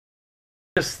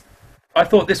just I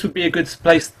thought this would be a good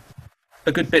place,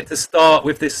 a good bit to start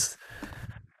with this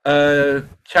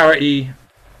charity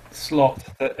slot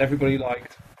that everybody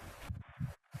liked.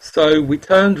 So we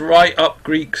turned right up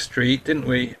Greek Street, didn't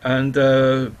we? And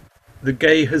the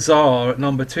Gay Hussar at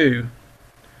number two,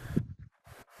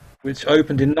 which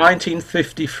opened in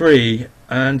 1953,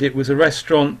 and it was a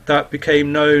restaurant that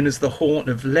became known as the haunt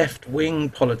of left-wing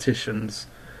politicians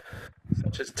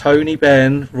such as Tony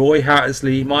Benn, Roy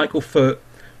Hattersley, Michael Foot,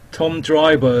 Tom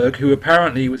Dryburgh, who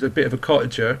apparently was a bit of a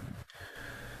cottager.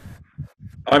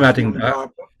 I'm adding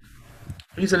that.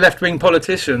 He's a left-wing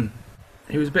politician.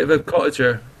 He was a bit of a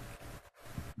cottager.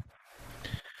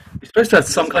 He's supposed to have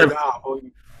some kind of...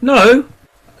 No,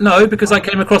 no, because I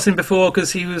came across him before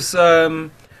because he was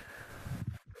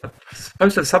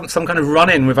supposed to have some kind of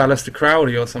run-in with Aleister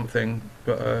Crowley or something,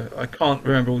 but I can't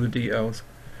remember all the details.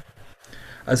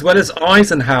 As well as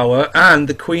Eisenhower and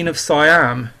the Queen of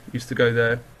Siam used to go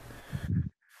there.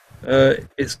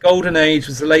 Its golden age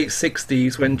was the late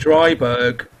 60s when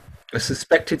Dryburgh, a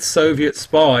suspected Soviet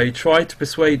spy, tried to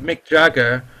persuade Mick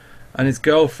Jagger and his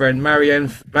girlfriend Marianne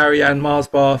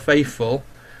Marsbar Faithfull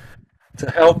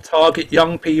to help target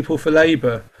young people for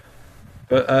Labour.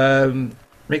 But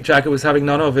Mick Jagger was having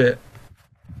none of it,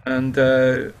 and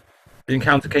the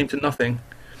encounter came to nothing.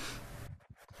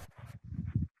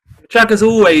 Jagger's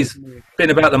always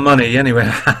been about the money anyway,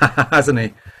 hasn't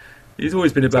he? He's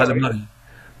always been about the money.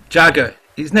 Jagger,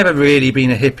 he's never really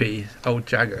been a hippie, old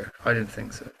Jagger. I didn't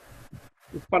think so.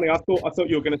 It's funny. I thought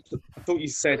you were going to. I thought you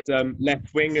said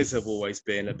left wingers have always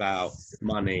been about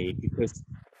money, because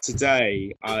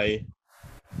today I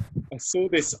saw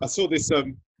this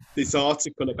this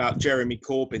article about Jeremy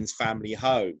Corbyn's family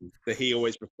home that he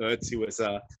always referred to as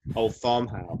a old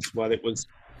farmhouse. Well, it was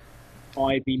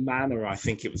Ivy Manor, I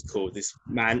think it was called, this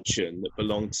mansion that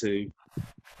belonged to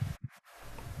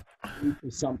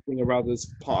something or other as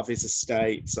part of his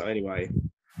estate. So anyway,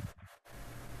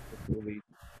 all these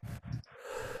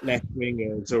left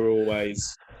wingers are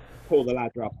always pull the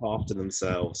ladder up after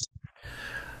themselves.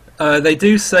 They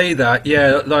do say that,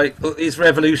 yeah. Like these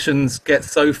revolutions get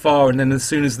so far, and then as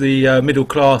soon as the middle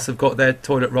class have got their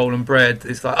toilet roll and bread,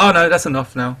 it's like, oh no, that's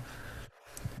enough now.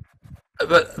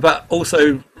 But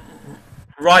also,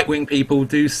 right wing people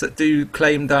do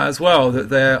claim that as well, that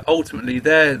they're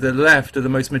the left are the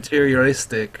most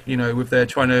materialistic. You know, with their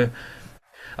trying to.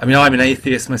 I mean, I'm an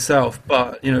atheist myself,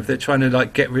 but you know, if they're trying to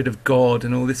like get rid of God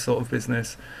and all this sort of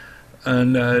business,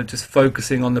 and just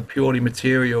focusing on the purely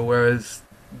material, whereas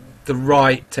the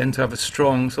right tend to have a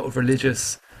strong sort of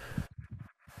religious,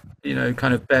 you know,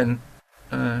 kind of bent.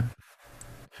 Here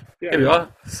we are.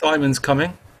 Simon's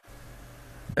coming.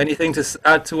 Anything to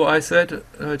add to what I said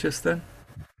just then?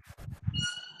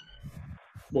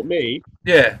 What, me?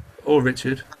 Yeah, or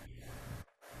Richard.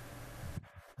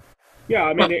 Yeah,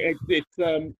 I mean,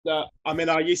 I mean,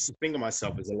 I used to think of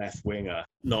myself as a left winger.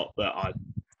 Not that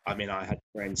I mean, I had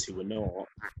friends who were not.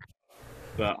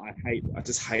 But I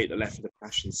just hate the left of the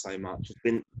passion so much. There's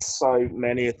been so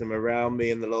many of them around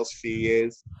me in the last few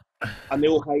years, and they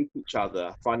all hate each other.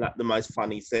 I find that the most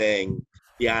funny thing.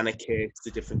 The anarchists,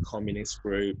 the different communist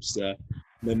groups, the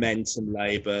Momentum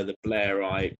Labour, the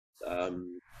Blairite,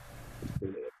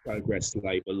 Progress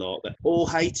Labour lot, they all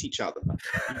hate each other.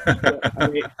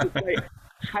 They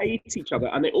hate each other,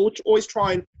 and they always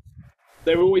try and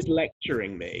they're always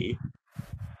lecturing me.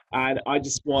 And I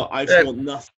just want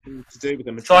nothing to do with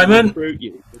them. Simon, recruit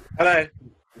you. Hello.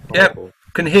 Yep,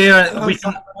 can hear. Hello, we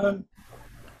can.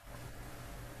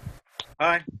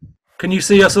 Hi. Can you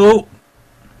see us all?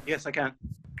 Yes, I can.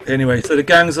 Anyway, so the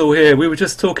gang's all here. We were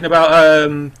just talking about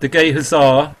the Gay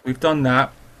Hussar. We've done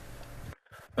that,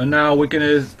 and now we're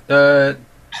gonna. Does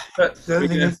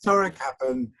anything historic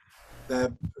happen?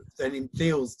 Any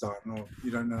deals done, or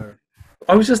you don't know?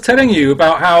 I was just telling you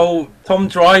about how Tom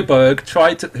Dryburgh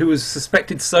who was a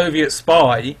suspected Soviet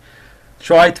spy,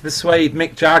 tried to persuade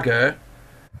Mick Jagger.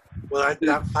 Well,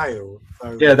 that failed.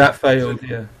 So yeah, that failed.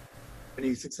 Yeah.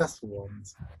 Any successful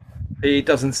ones? He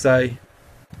doesn't say.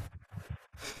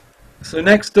 So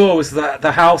next door was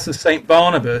the House of St.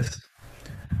 Barnabas,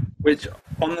 which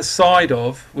on the side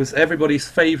of was everybody's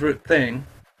favourite thing.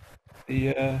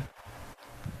 The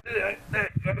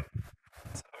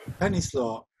penny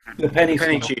slot. The penny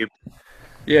tube.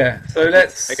 Yeah. So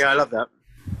let's. Okay, I love that.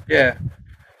 Yeah.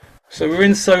 So we're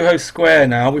in Soho Square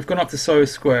now. We've gone up to Soho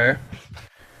Square.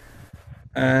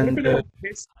 And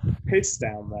piss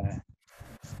down there.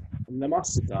 And they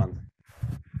must have done.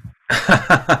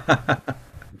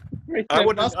 I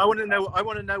want to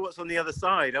know what's on the other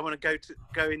side. I want to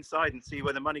go inside and see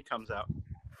where the money comes out.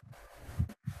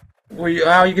 Well,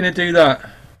 how are you going to do that?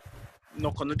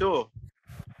 Knock on the door.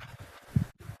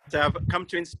 So I've come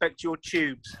to inspect your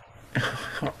tubes.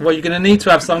 Well, you're going to need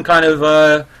to have some kind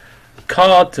of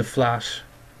card to flash,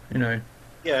 you know.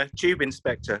 Yeah, tube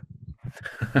inspector.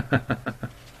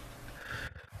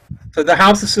 So the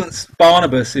House of St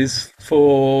Barnabas is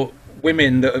for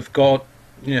women that have got,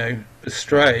 you know,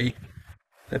 astray.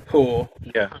 They're poor.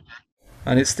 Yeah.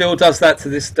 And it still does that to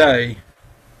this day.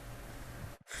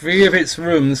 3 of its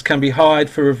rooms can be hired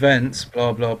for events,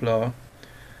 blah, blah, blah.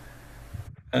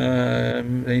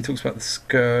 Then he talks about the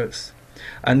skirts.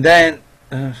 And then...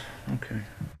 okay.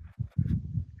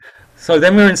 So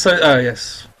then we're in oh,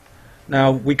 yes.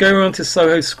 Now, we go on to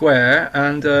Soho Square,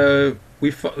 and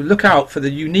we look out for the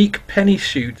unique penny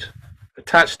chute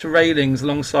attached to railings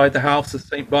alongside the House of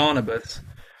St Barnabas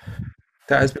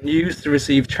that has been used to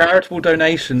receive charitable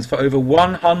donations for over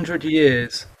 100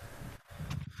 years.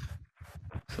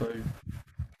 So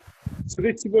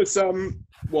this was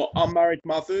what, unmarried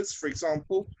mothers, for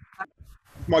example.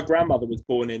 My grandmother was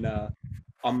born in a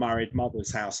unmarried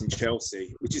mother's house in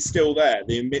Chelsea, which is still there.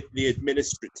 The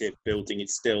administrative building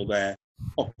is still there,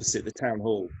 opposite the town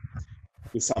hall,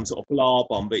 with some sort of blab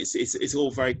on, but it's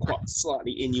all very quite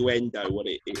slightly innuendo what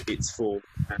it's for.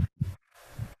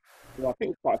 Well, I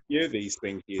think quite a few of these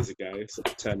things years ago, sort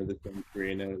of turn of the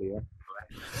century and earlier.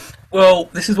 Well,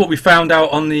 this is what we found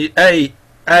out on the A.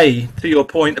 To your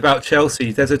point about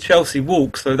Chelsea, there's a Chelsea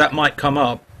walk, so that might come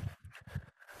up.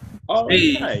 Oh,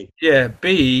 B, okay. yeah.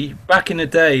 B, back in the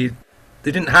day,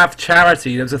 they didn't have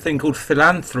charity. There was a thing called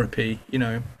philanthropy. You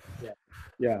know.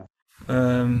 Yeah.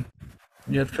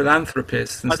 You had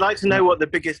philanthropists. I'd like to know what the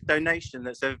biggest donation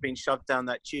that's ever been shoved down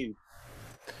that tube.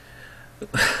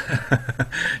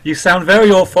 You sound very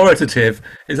authoritative.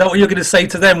 Is that what you're going to say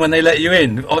to them when they let you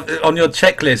in on your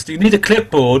checklist? You need a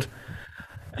clipboard.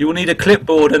 You will need a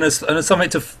clipboard and something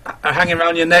to hang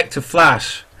around your neck to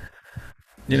flash.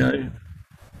 You know.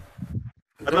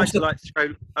 I'd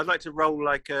like to roll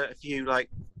like a few like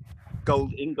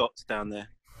gold ingots down there.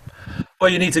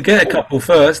 Well, you need to get a couple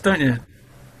first, don't you?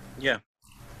 Yeah.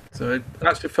 So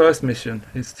that's your first mission,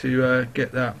 is to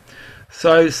get that.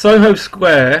 So Soho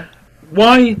Square.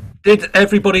 Why did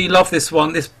everybody love this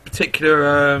one? This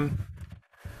particular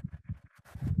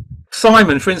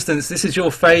Simon, for instance, this is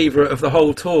your favourite of the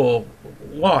whole tour.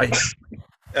 Why?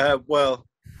 Well,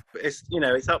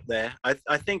 it's up there.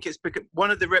 I think it's because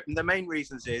one of the main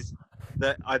reasons is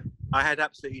that I had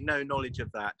absolutely no knowledge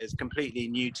of that. It's completely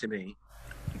new to me,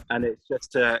 and it's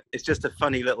just a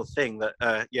funny little thing that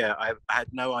I had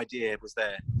no idea it was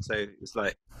there. So it's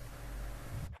like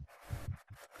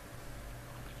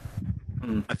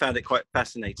I found it quite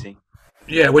fascinating.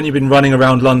 Yeah, when you've been running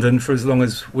around London for as long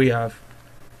as we have.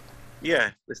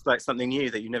 Yeah, it's like something new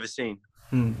that you've never seen.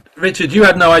 Richard, you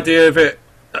had no idea of it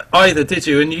either, did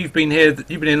you? And you've been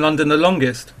in London the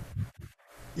longest.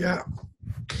 Yeah.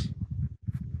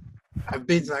 I've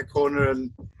been to that corner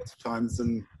lots of times,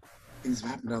 and things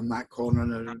have happened on that corner,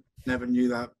 and I never knew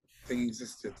that thing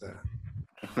existed there.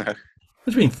 What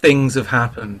do you mean things have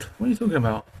happened? What are you talking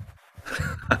about?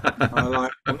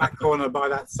 Like on that corner by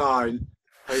that sign,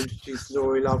 I introduced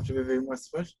Laurie Love to Vivienne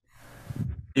Westwood.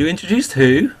 You introduced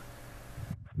who?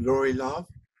 Laurie Love.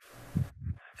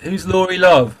 Who's Laurie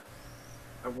Love?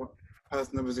 A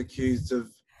person that was accused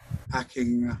of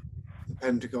hacking the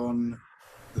Pentagon,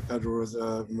 the Federal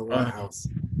Reserve, and the White House.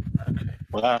 Okay.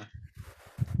 Wow.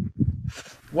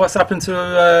 What's happened to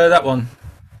that one?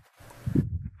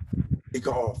 He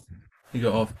got off. He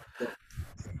got off.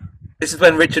 This is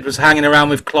when Richard was hanging around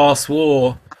with Class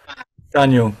War,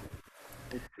 Daniel.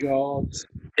 God.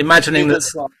 Imagining that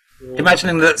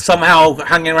somehow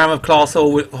hanging around with Class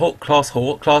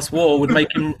War would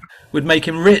make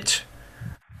him rich.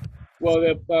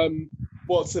 Well,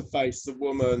 what's her face?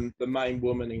 The main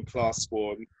woman in Class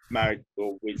War, married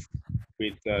with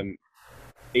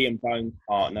Ian Bone's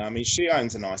partner. I mean, she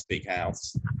owns a nice big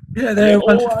house. Yeah, they're a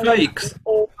bunch of fakes.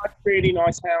 All have really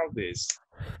nice houses.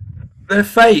 They're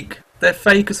fake. They're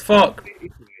fake as fuck.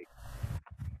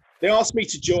 They asked me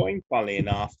to join, funnily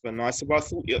enough, and I said, "Well,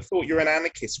 I thought you're an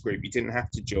anarchist group. You didn't have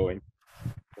to join."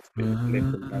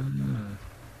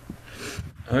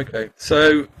 Okay,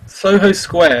 so Soho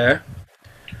Square.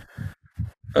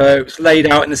 It was laid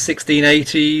out in the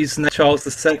 1680s, and Charles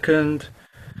II.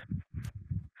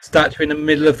 Statue in the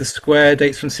middle of the square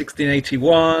dates from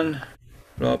 1681.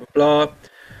 Blah blah blah.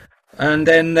 And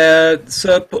then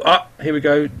here we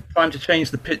go. Time to change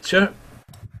the picture.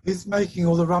 Who's making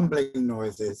all the rumbling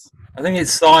noises? I think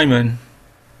it's Simon.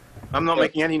 I'm not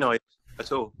making any noise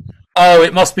at all. Oh,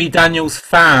 it must be Daniel's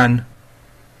fan.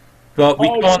 But we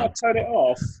can't. Should I turn it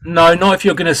off? No, not if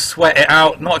you're going to sweat it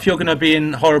out. Not if you're going to be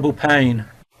in horrible pain.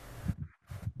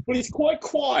 Well, it's quite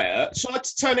quiet. Shall I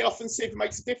just turn it off and see if it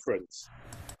makes a difference?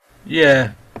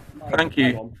 Yeah, No, thank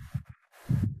hang you. on.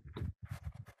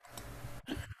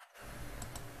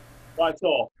 Right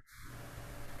off.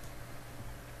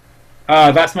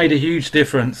 Ah, that's made a huge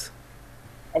difference.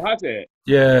 Oh, has it?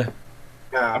 Yeah.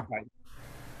 Yeah. Okay.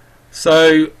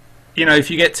 So, you know, if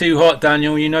you get too hot,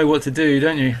 Daniel, you know what to do,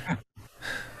 don't you?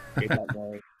 Yeah, don't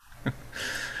worry.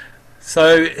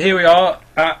 So here we are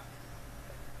at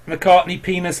McCartney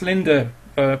Penis Linda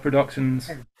Productions.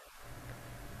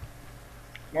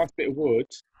 Nice bit of wood.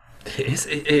 It is.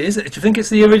 It is. Do you think it's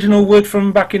the original wood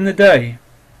from back in the day?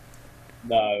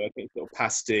 No, I think it's a little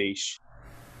pastiche.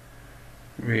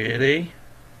 Really?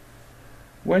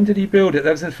 When did he build it?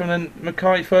 That was from when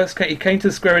McCartney first came. He came to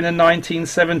the square in the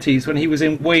 1970s when he was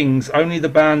in Wings. Only the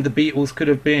band the Beatles could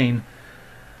have been.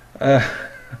 Uh,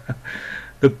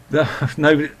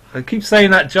 nobody. I keep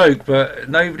saying that joke, but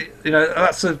nobody. You know,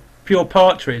 that's a pure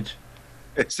Partridge.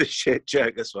 It's a shit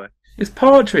joke. That's why. It's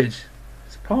Partridge.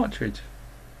 It's Partridge.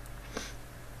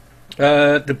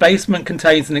 The basement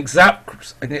contains an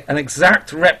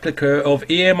exact replica of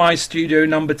EMI Studio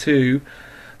Number 2,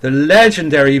 the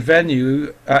legendary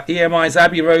venue at EMI's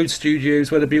Abbey Road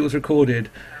Studios where the Beatles recorded.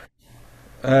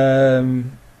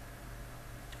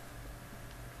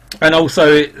 And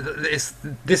also,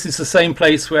 this is the same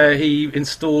place where he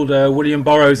installed William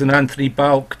Burroughs and Anthony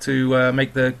Balk to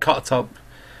make the cut-up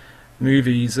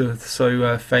movies,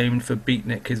 so famed for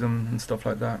beatnikism and stuff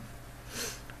like that.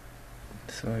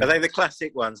 So, Are they the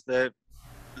classic ones? With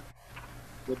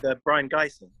Brian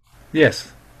Geisen?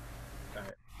 yes.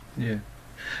 Right. Yeah.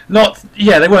 Not.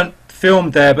 Yeah, they weren't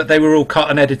filmed there, but they were all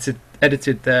cut and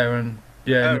edited there, and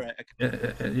yeah. Oh, right.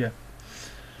 Okay. Yeah.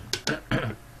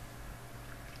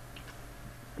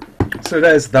 So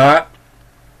there's that.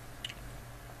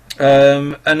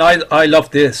 And I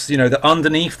love this. You know, that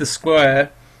underneath the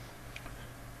square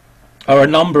are a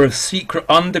number of secret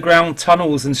underground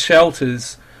tunnels and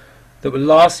shelters that were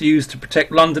last used to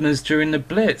protect Londoners during the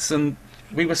Blitz, and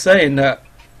we were saying that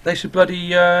they should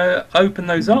bloody open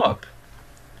those up.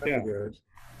 Yeah. Good.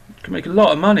 Can make a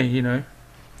lot of money, you know.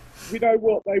 You know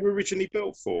what they were originally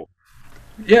built for?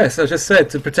 Yes, I just said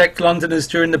to protect Londoners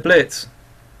during the Blitz.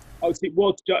 Oh,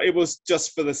 so it was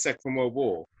just for the Second World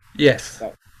War. Yes,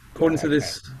 Oh, according to okay.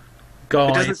 this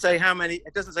guy. It doesn't say how many.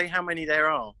 It doesn't say how many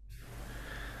there are.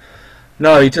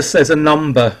 No, he just says a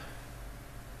number.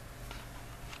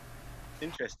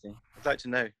 Interesting. I'd like to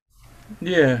know.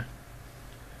 Yeah.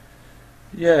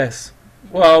 Yes.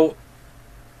 Well,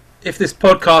 if this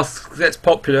podcast gets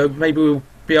popular, maybe we'll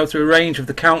be able to arrange with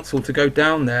the council to go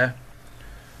down there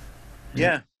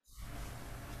Yeah.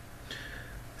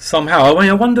 somehow. I mean,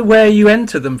 I wonder where you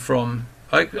enter them from.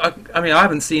 I mean, I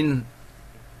haven't seen.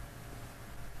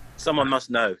 Someone must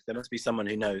know. There must be someone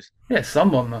who knows. Yeah,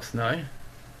 someone must know.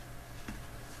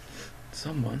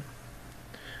 Someone.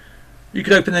 You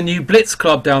could open a new Blitz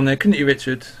club down there, couldn't you,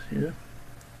 Richard? Yeah.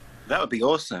 That would be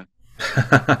awesome.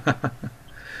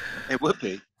 It would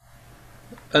be.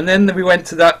 And then we went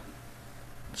to that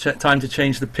time to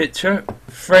change the picture.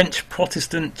 French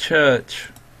Protestant Church.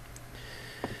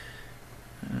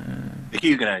 The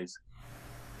Huguenots.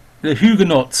 The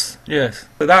Huguenots, yes.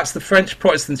 So that's the French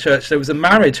Protestant Church. There was a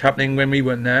marriage happening when we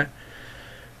went there.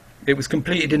 It was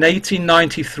completed in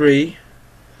 1893.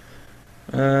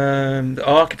 The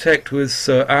architect was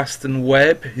Sir Aston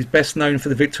Webb. He's best known for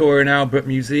the Victoria and Albert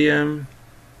Museum.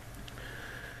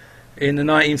 In the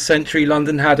 19th century,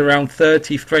 London had around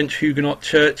 30 French Huguenot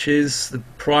churches. The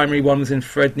primary one was in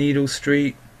Threadneedle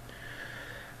Street.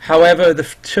 However, the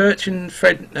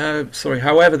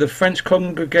French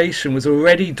congregation was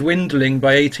already dwindling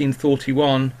by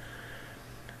 1841,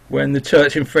 when the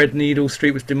church in Threadneedle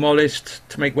Street was demolished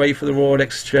to make way for the Royal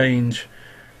Exchange.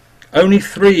 Only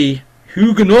 3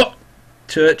 Huguenot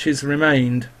churches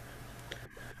remained.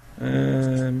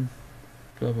 Blah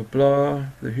blah blah.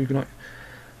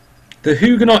 The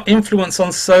Huguenot influence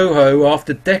on Soho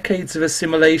after decades of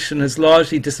assimilation has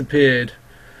largely disappeared.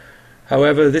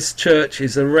 However, this church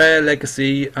is a rare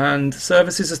legacy and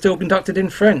services are still conducted in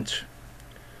French.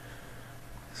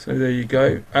 So there you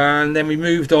go. And then we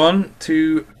moved on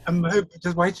to...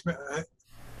 Just wait a minute.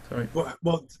 Sorry. What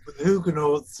the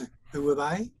Huguenots, who were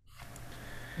they?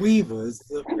 Weavers?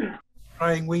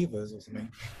 Praying weavers or something?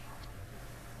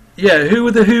 Yeah, who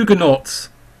were the Huguenots?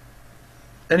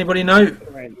 Anybody know?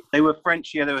 They were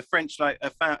French. Yeah, they were French, like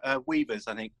weavers,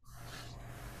 I think.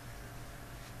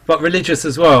 But religious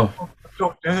as well.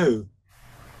 Doctor Who.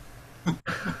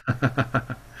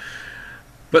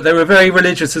 But they were very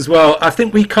religious as well. I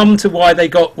think we come to why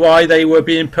they were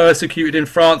being persecuted in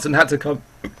France and had to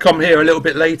come here a little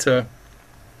bit later.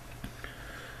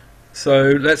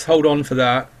 So let's hold on for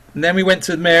that. And then we went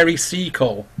to Mary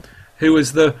Seacole, who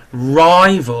was the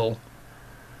rival,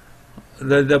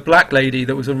 the black lady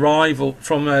that was a rival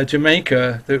from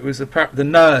Jamaica. That was the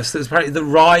nurse that was apparently the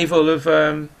rival of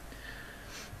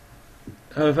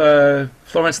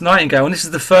Florence Nightingale. And this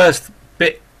is the first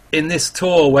bit in this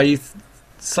tour where you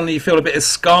suddenly feel a bit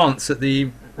askance at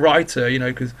the writer,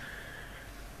 because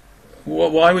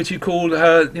why would you call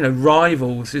her,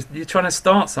 rivals? You're trying to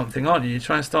start something, aren't you? You're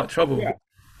trying to start trouble. Yeah,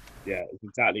 yeah, it's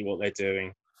exactly what they're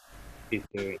doing. He's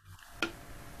doing. I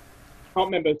can't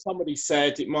remember. Somebody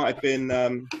said it might have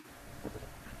been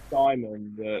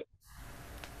Simon that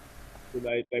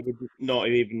they would not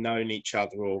have even known each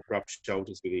other or rubbed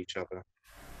shoulders with each other.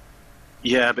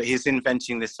 Yeah, but he's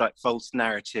inventing this like false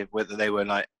narrative whether they were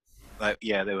they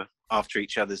were after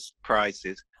each other's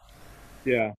prizes.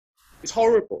 Yeah, it's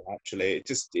horrible. Actually,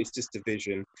 it's just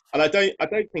division, and I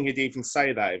don't think he'd even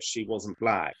say that if she wasn't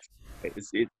black.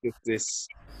 It's just this,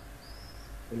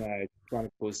 trying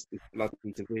to cause this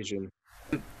bloody division.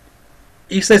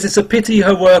 He says it's a pity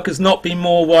her work has not been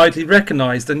more widely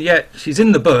recognised, and yet she's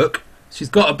in the book. She's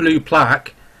got a blue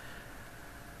plaque.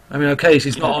 I mean, okay,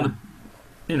 she's not on,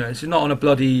 she's not on a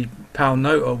bloody pound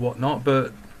note or whatnot,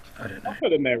 but I don't know. I've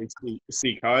heard of Mary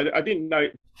Seacole. I didn't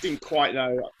quite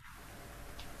know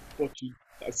what she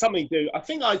something do. I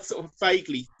think I sort of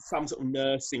vaguely some sort of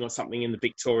nursing or something in the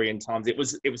Victorian times. It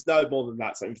was no more than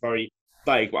that, something very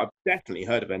vague. But I've definitely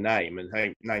heard of her name, and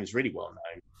her name's really well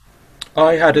known.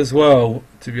 I had as well,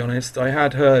 to be honest. I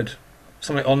had heard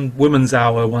something on Women's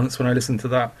Hour once when I listened to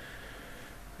that.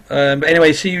 But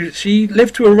anyway, she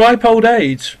lived to a ripe old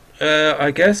age,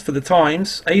 I guess, for the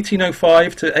times,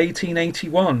 1805 to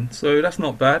 1881. So that's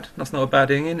not bad. That's not a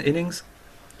bad innings.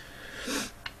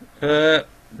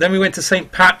 Then we went to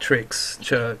St. Patrick's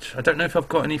Church. I don't know if I've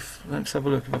got any... Let's have a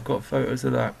look if I've got photos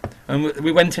of that. And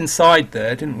we went inside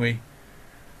there, didn't we?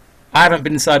 I haven't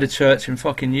been inside a church in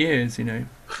fucking years,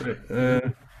 But,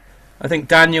 I think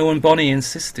Daniel and Bonnie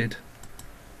insisted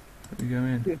that we go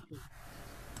in.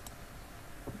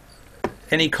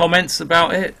 Any comments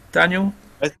about it, Daniel?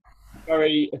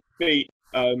 Very effete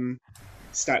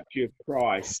statue of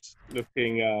Christ,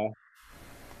 looking,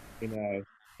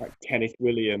 like Kenneth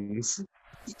Williams,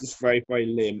 just very, very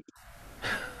limp.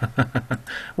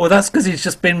 Well, that's because he's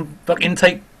just been fucking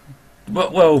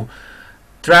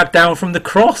dragged down from the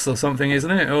cross or something,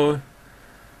 isn't it? Or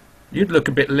you'd look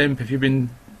a bit limp if you've been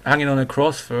hanging on a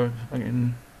cross for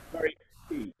fucking... Very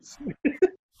effete.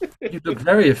 You'd look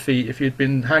very effete if you'd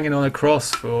been hanging on a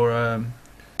cross for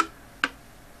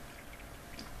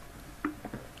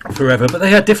forever. But they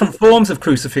had different forms of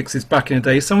crucifixes back in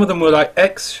the day. Some of them were like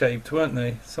X-shaped, weren't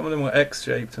they? Some of them were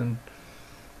X-shaped, and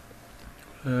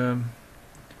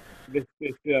this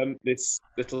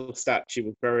little statue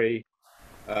was very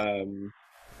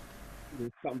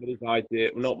somebody's idea,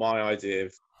 not my idea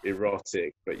of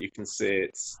erotic, but you can see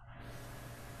it's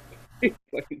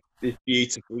like this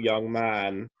beautiful young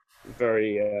man,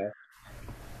 very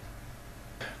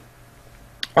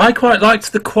I quite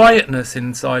liked the quietness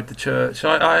inside the church.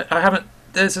 I haven't...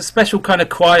 There's a special kind of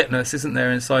quietness, isn't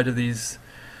there, inside of these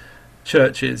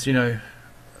churches,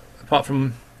 apart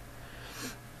from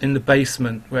in the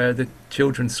basement where the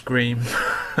children scream.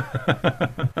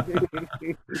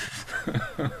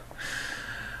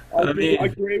 I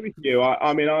agree with you.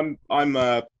 I mean, I'm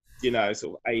a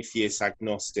sort of atheist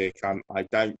agnostic. I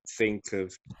don't think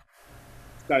of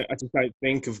I just don't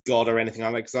think of God or anything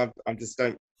like that, because I just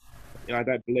don't I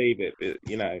don't believe it. But,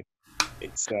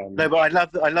 it's No, but I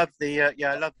love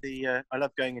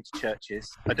going into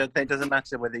churches. I don't think it doesn't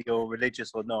matter whether you're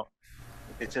religious or not.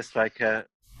 It's just like if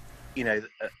you're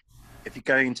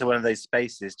going into one of those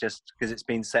spaces just because it's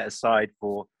been set aside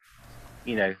for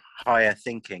higher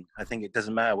thinking, I think it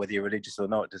doesn't matter whether you're religious or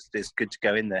not. It's good to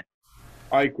go in there.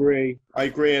 I agree,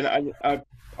 and I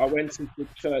went into a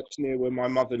church near where my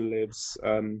mother lives,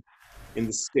 in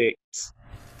the sticks.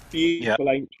 Beautiful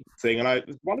ancient thing, and it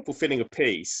was a wonderful feeling of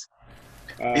peace.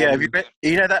 Have you read,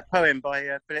 that poem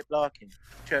by Philip Larkin,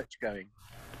 Church Going?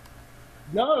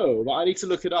 No, but I need to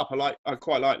look it up. I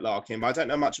quite like Larkin, but I don't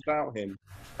know much about him.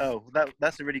 Oh,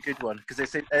 that's a really good one, because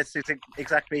it's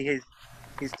exactly his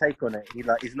take on it.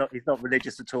 He's not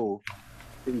religious at all,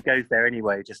 but he goes there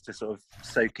anyway just to sort of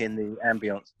soak in the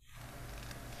ambience.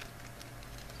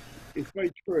 It's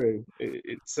very true.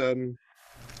 It's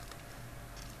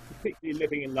particularly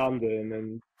living in London,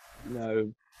 and I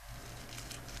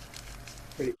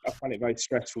find it a very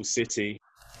stressful city.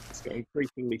 It's getting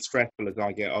increasingly stressful as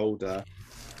I get older.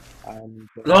 And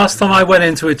last time I went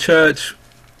into a church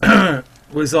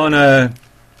was on a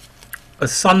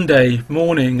Sunday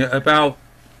morning at about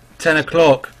 10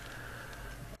 o'clock,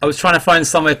 I was trying to find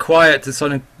somewhere quiet to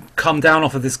sort of come down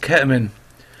off of this ketamine,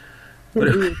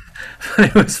 but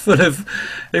it was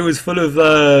full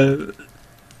of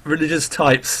religious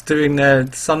types doing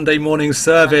their Sunday morning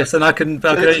service, and I could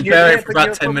only bear it for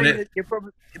about 10 minutes. You're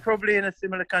probably in a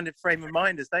similar kind of frame of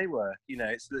mind as they were. You know,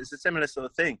 it's a similar sort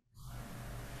of thing.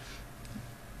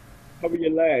 How were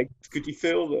your legs? Could you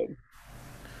feel them?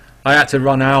 I had to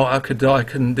run out. I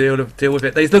couldn't deal with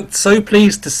it. They looked so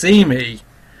pleased to see me,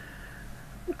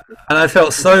 and I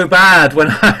felt so bad when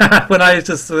I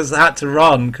just had to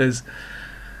run, because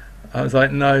I was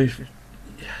like, no,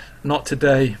 not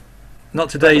today, not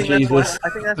today, Jesus.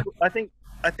 I think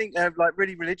like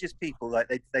really religious people, like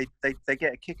they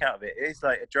get a kick out of it. It is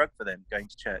like a drug for them, going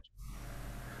to church.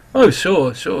 Oh,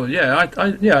 sure, yeah,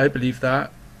 I believe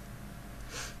that.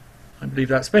 I believe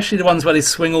that, especially the ones where they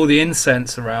swing all the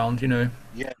incense around, you know.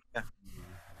 Yeah.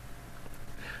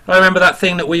 I remember that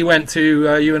thing that we went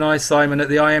to, you and I, Simon, at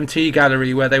the IMT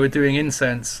gallery where they were doing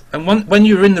incense. And when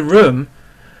you were in the room,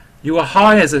 you were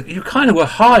you kind of were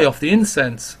high off the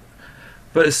incense.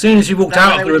 But as soon as you walked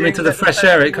out of the room into the fresh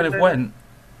air, it kind of went.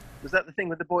 Was that the thing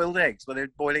with the boiled eggs? Were they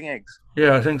boiling eggs?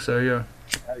 Yeah, I think so, yeah.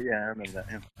 Oh, yeah, I remember that,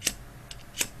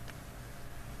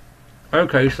 yeah.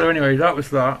 Okay, so anyway, that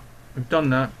was that. We've done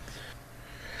that.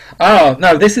 Ah,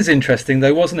 no, this is interesting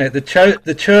though, wasn't it?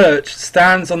 The church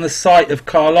stands on the site of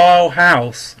Carlisle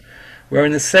House, where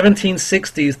in the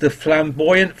 1760s the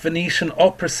flamboyant Venetian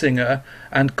opera singer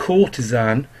and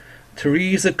courtesan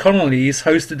Teresa Connolly's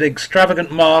hosted extravagant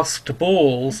masked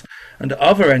balls and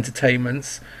other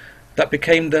entertainments that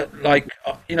became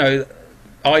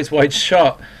Eyes Wide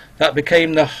Shut, that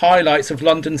became the highlights of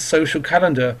London's social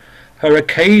calendar. Her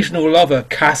occasional lover,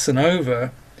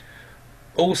 Casanova,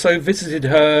 also visited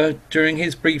her during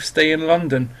his brief stay in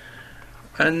London.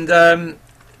 And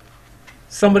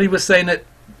somebody was saying that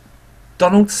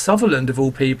Donald Sutherland, of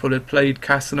all people, had played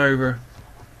Casanova.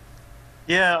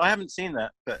 Yeah, I haven't seen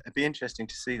that, but it'd be interesting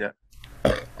to see that.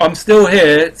 I'm still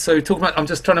here, so I'm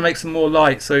just trying to make some more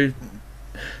light, so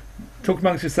talk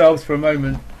amongst yourselves for a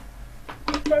moment.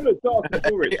 Has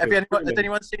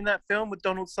anyone seen that film with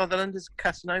Donald Sutherland as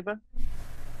Casanova?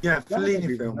 Yeah,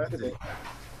 Fellini film.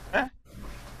 Huh? I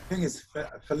think it's a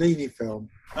Fellini film.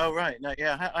 Oh, right. No,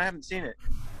 yeah, I haven't seen it.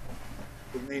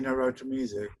 With Nino wrote the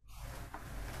music.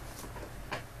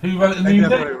 Who wrote the Maybe I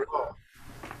music? got it wrong.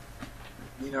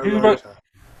 Nino Who Rota.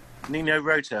 Nino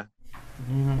Rota.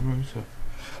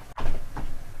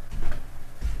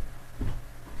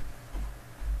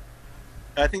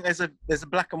 I think there's a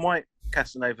black and white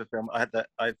Casanova film I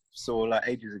saw like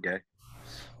ages ago,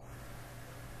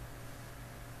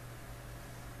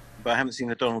 but I haven't seen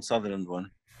the Donald Sutherland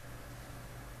one.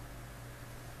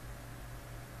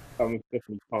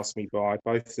 Definitely passed me by,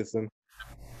 both of them.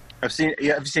 Have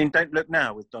you seen Don't Look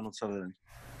Now with Donald Sutherland?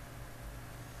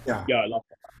 Yeah. Yeah,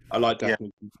 I like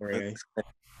Daphne.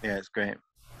 Yeah, it's great.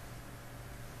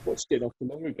 Watched it not too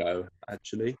long ago,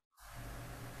 actually.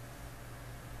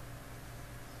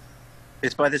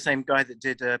 It's by the same guy that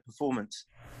did Performance.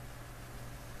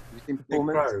 Have you seen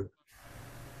Performance? Nick Rowe.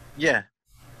 Yeah.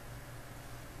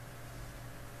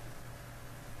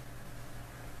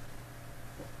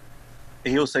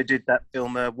 He also did that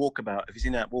film Walkabout. Have you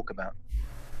seen that Walkabout?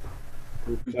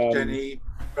 Jenny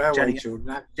Railway Jenny-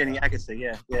 Children. Jenny Agassi,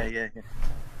 yeah.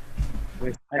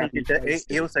 And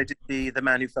he also did the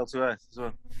Man Who Fell to Earth as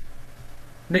well.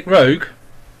 Nick Rogue?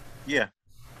 Yeah.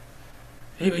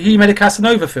 He made a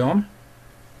Casanova film?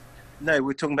 No,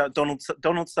 we're talking about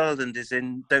Donald Sutherland is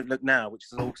in Don't Look Now, which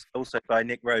is also by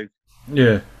Nick Rogue.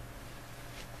 Yeah.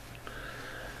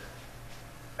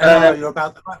 You're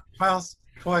about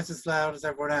twice as loud as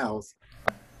everyone else.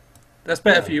 That's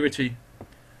better for you, Richie.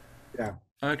 Yeah.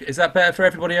 Okay. Is that better for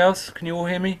everybody else? Can you all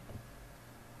hear me?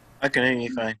 I can hear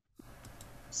you fine.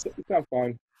 That's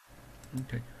fine.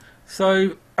 Okay.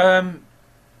 So,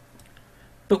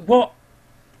 but what,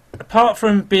 apart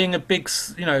from being a big,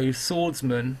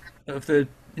 swordsman of the,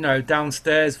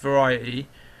 downstairs variety,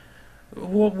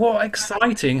 what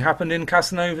exciting happened in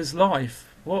Casanova's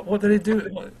life? What did he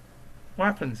do? What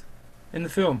happened in the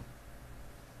film?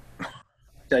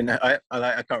 Don't know. I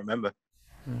can't remember.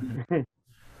 No,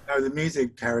 the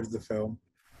music carried the film.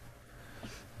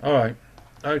 All right.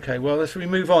 Okay. Well, let's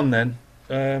move on then.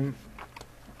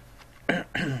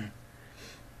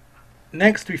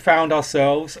 Next, we found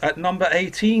ourselves at number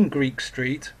 18 Greek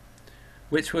Street,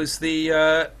 which was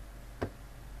the.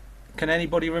 Can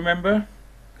anybody remember?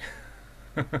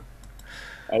 The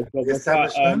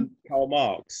establishment. Karl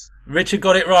Marx. Richard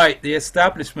got it right. The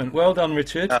Establishment. Well done,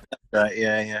 Richard. Right.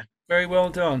 Yeah. Very well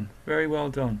done. Very well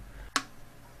done.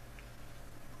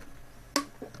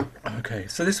 Okay,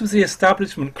 so this was the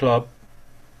establishment club.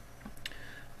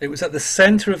 It was at the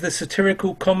centre of the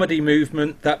satirical comedy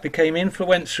movement that became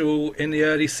influential in the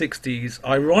early 60s,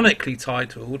 ironically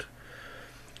titled.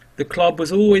 The club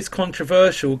was always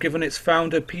controversial given its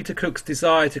founder Peter Cook's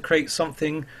desire to create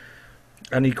something,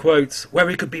 and he quotes, where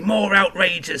we could be more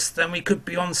outrageous than we could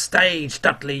be on stage,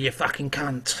 Dudley, you fucking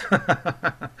cunt.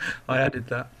 I added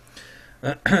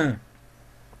that.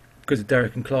 Because of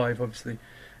Derek and Clive, obviously.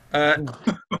 Uh,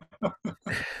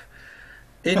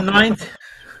 in 19...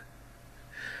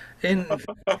 In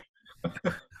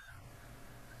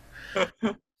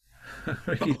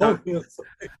Ricky, Oh, yes.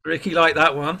 Ricky liked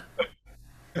that one.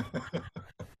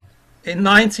 In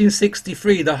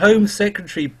 1963, the Home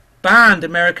Secretary banned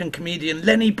American comedian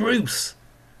Lenny Bruce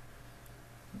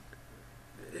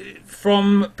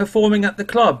from performing at the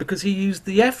club because he used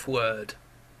the F word.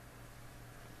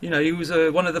 You know, he was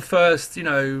one of the first.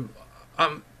 I'm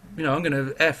going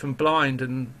to F and blind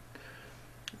and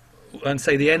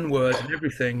say the N word and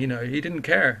everything. You know, he didn't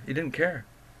care. He didn't care.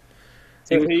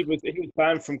 So he was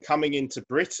banned from coming into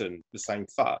Britain. The same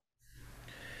fuck.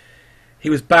 He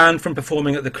was banned from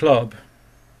performing at the club.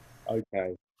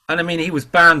 Okay. And I mean, he was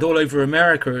banned all over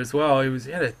America as well.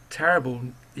 He had a terrible.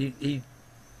 He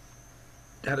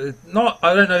had a not,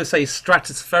 I don't know, say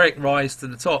stratospheric rise to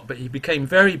the top, but he became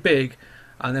very big,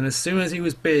 and then as soon as he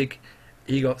was big,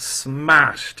 he got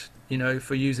smashed. You know,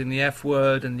 for using the F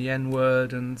word and the N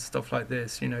word and stuff like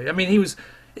this. You know, I mean, he was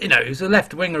a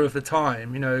left winger of the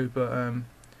time. You know, but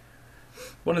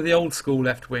one of the old school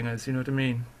left wingers. You know what I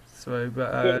mean? So,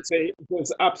 but So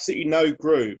there's absolutely no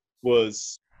group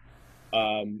was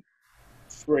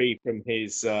free from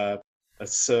his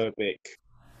acerbic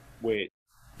wit,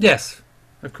 yes,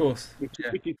 of course. which,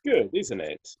 Yeah, which is good, isn't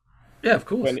it? yeah, of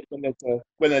course.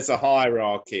 When there's a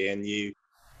hierarchy and you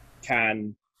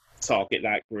can target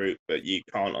that group, but you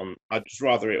can't on. I'd just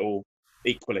rather it all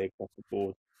equally across the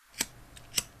board.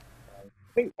 I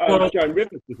think Well, Joan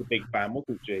Rivers was a big fan,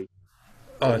 wasn't she?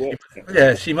 oh, What?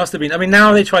 yeah, she must have been. I mean,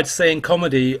 now they try to say in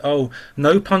comedy, oh,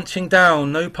 no punching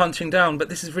down, no punching down, but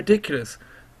this is ridiculous.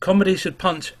 Comedy should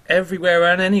punch everywhere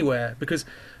and anywhere because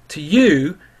to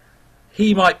you,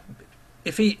 he might,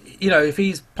 if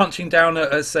he's punching down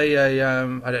at say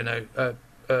I don't know,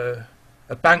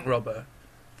 a bank robber,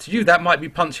 to you that might be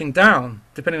punching down,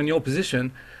 depending on your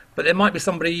position. But there might be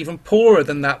somebody even poorer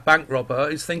than that bank robber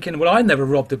who's thinking, well, I never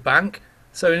robbed a bank.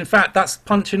 So in fact, that's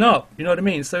punching up. You know what I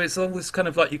mean? So it's all this kind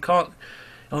of like you can't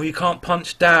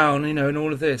punch down, you know, and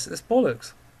all of this. It's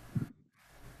bollocks.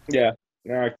 Yeah,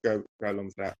 I go along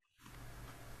with that.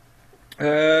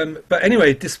 But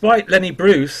anyway, despite Lenny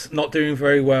Bruce not doing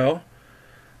very well,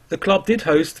 the club did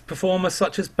host performers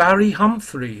such as Barry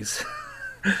Humphries,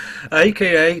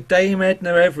 aka Dame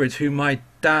Edna Everage, who my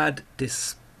dad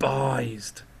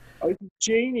despised. Oh,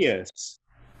 genius!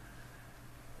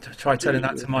 Try telling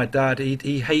that to my dad.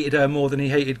 He hated her more than he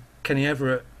hated Kenny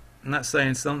Everett, and that's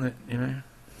saying something, you know.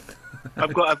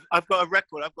 I've got a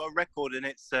record. I've got a record, and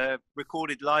it's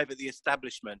recorded live at the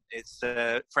establishment. It's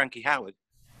Frankie Howard.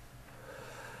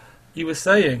 You were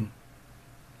saying,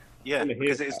 Yeah,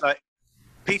 because it's like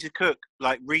Peter Cook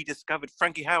like rediscovered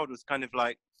Frankie Howard was kind of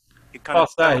like it kind of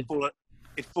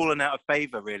it'd fallen out of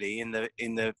favour really in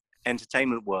the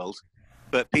entertainment world,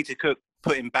 but Peter Cook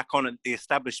put him back on at the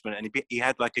establishment, and he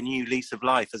had like a new lease of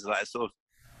life as like a sort of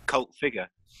cult figure.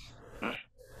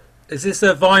 is this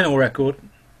a vinyl record?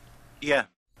 Yeah,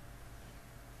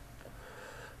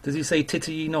 Does he say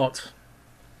 "titty ye not"?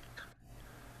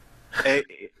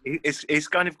 it's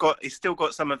kind of got he's still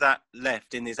got some of that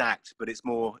left in his act, but it's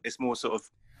more sort of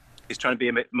it's trying to be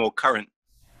a bit more current.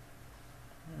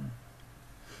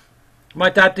 My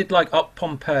dad did like Up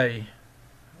Pompeii.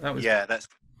 Yeah, that's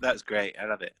great. I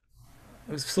love it.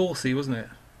 It was saucy, wasn't it?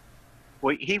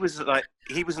 Well, he was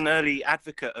an early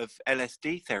advocate of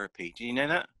LSD therapy. Do you know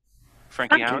that,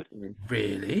 Frankie Howard?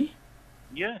 Really?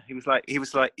 Yeah, he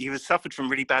was suffered from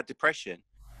really bad depression.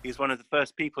 He was one of the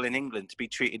first people in England to be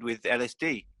treated with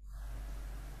LSD.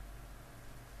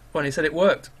 Well, he said it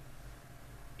worked.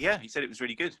 Yeah, he said it was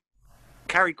really good.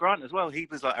 Cary Grant as well. He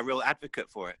was like a real advocate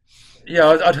for it.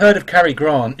 Yeah, I'd heard of Cary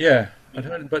Grant. Yeah, I'd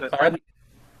heard, but I hadn't.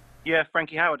 Yeah,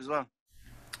 Frankie Howard as well.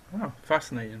 Oh,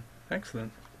 fascinating.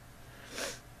 Excellent.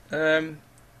 Um,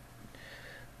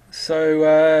 so,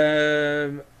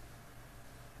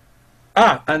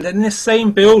 and in this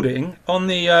same building, on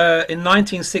the in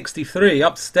 1963,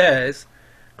 upstairs,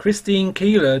 Christine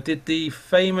Keeler did the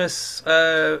famous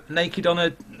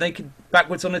naked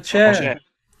backwards on a chair.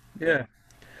 Yeah.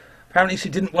 Apparently, she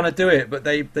didn't want to do it, but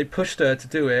they pushed her to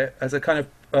do it as a kind of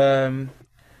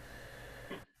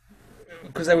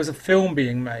because there was a film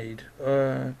being made.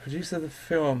 Producer of the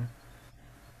film.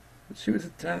 She was a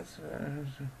dancer.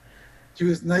 She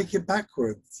was naked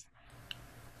backwards.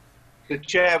 The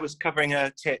chair was covering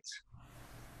her tits.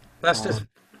 That's Oh, just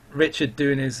Richard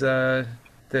doing his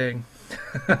thing.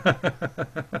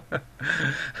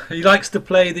 He likes to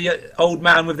play the old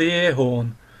man with the ear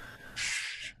horn,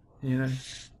 you know.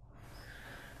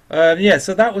 Yeah,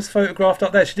 so that was photographed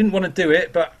up there. She didn't want to do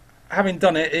it, but having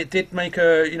done it, it did make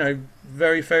her,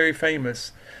 very, very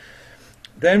famous.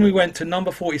 Then we went to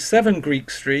number 47 Greek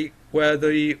Street, where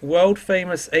the world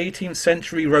famous 18th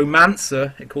century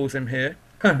romancer, it calls him here,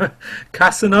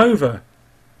 Casanova.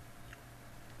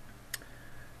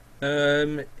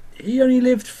 He only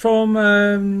lived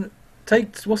from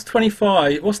what's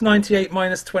 25? What's 98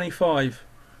 minus 25?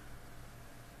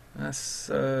 That's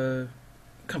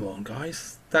come on,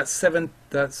 guys. That's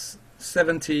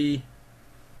 70.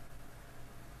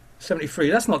 73.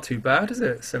 That's not too bad, is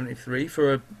it? 73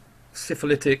 for a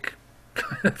syphilitic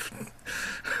kind of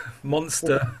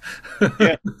monster.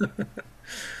 Yeah.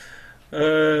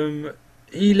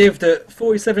 He lived at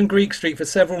 47 Greek Street for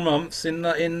several months in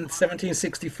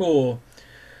 1764.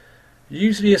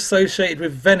 Usually associated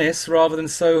with Venice rather than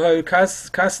Soho,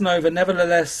 Casanova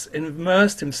nevertheless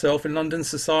immersed himself in London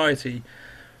society.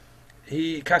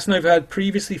 Casanova had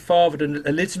previously fathered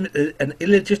an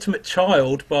illegitimate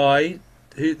child by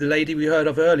the lady we heard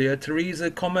of earlier,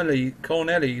 Teresa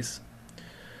Cornelis.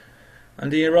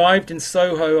 And he arrived in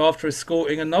Soho after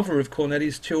escorting another of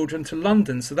Corneli's children to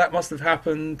London. So that must have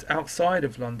happened outside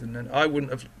of London, and I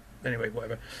wouldn't have. Anyway,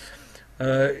 whatever.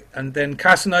 And then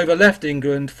Casanova left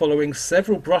England following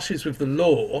several brushes with the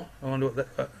law. I wonder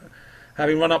what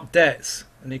having run up debts,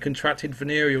 and he contracted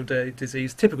venereal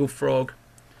disease, typical frog.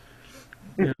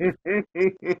 Yeah.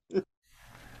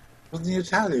 wasn't he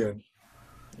Italian?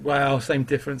 Wow, same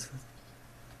difference.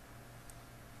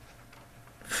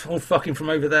 All fucking from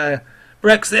over there.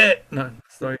 Brexit. No,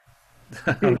 sorry.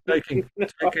 I'm joking.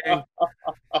 Joking.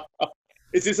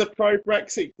 Is this a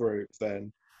pro-Brexit group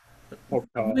then?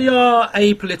 Podcast. We are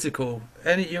apolitical.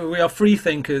 We are free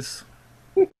thinkers.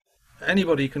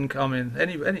 Anybody can come in.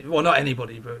 Well, not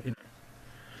anybody, but You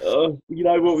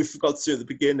know what we forgot to do at the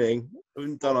beginning? We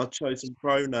haven't done our chosen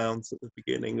pronouns at the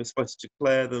beginning. We're supposed to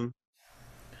declare them,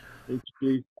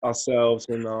 introduce ourselves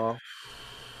and our.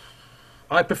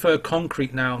 I prefer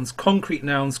concrete nouns. Concrete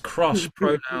nouns crush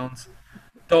pronouns.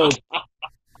 Dog,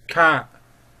 cat,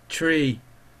 tree,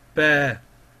 bear.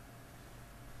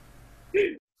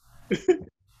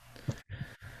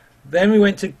 Then we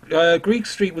went to Greek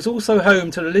Street. Was also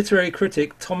home to the literary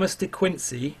critic Thomas de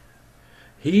Quincey.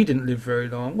 He didn't live very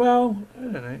long. Well, I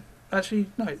don't know. Actually,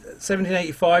 no,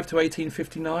 1785 to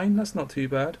 1859. That's not too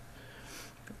bad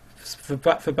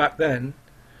for back then.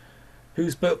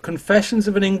 Whose book Confessions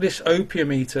of an English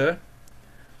Opium Eater.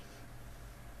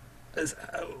 Has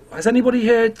anybody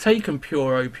here taken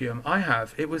pure opium? I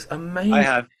have. It was amazing. I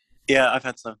have. Yeah, I've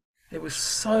had some. It was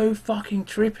so fucking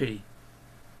trippy.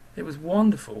 It was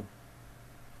wonderful.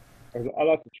 I'd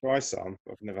like to try some.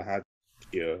 I've never had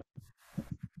pure.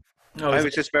 No, I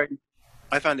was just very.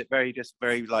 I found it very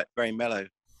very mellow.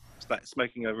 It's like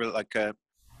smoking a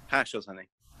hash or something.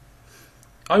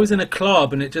 I was in a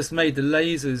club and it just made the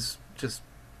lasers just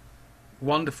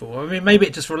wonderful. I mean, maybe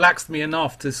it just relaxed me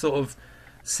enough to sort of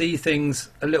see things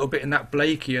a little bit in that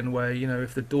Blakean way,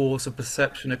 if the doors of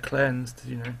perception are cleansed,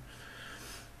 he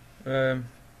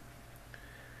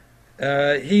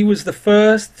was the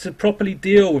first to properly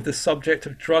deal with the subject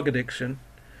of drug addiction.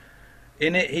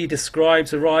 In it, he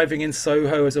describes arriving in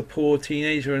Soho as a poor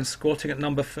teenager and squatting at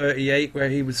number 38, where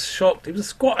he was shocked. He was a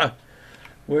squatter,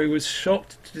 where he was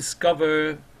shocked to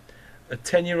discover a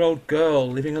 10-year-old girl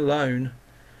living alone.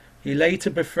 He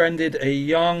later befriended a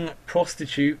young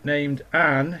prostitute named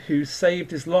Anne, who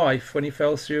saved his life when he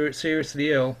fell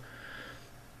seriously ill.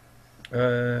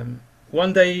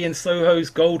 One day in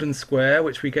Soho's Golden Square,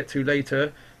 which we get to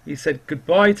later, he said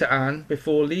goodbye to Anne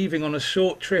before leaving on a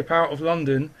short trip out of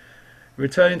London,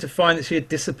 returning to find that she had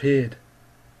disappeared.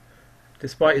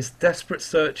 Despite his desperate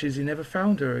searches, he never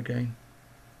found her again.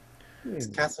 It's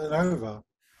Casanova.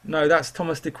 No, that's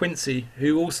Thomas de Quincey,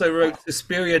 who also wrote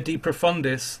Suspiria de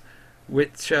Profundis,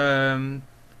 which Dario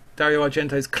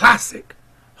Argento's classic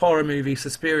horror movie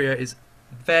Suspiria is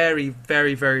very,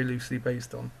 very, very loosely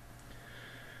based on.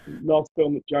 Last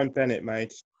film that Joan Bennett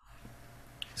made.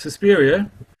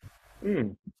 Suspiria?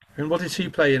 Mm. And what did she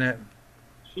play in it?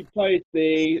 She played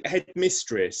the head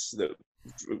mistress, the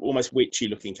almost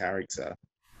witchy-looking character.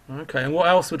 Okay, and what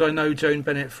else would I know Joan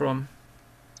Bennett from?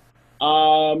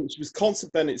 She was Constance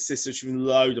Bennett's sister. She was in a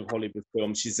load of Hollywood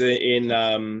films. She's in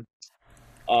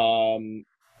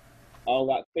Oh,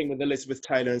 that thing with Elizabeth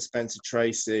Taylor and Spencer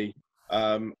Tracy.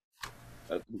 Um,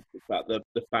 about the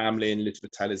family and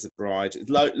Elizabeth Taylor's The Bride.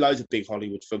 Loads of big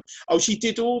Hollywood films. Oh, she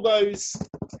did all those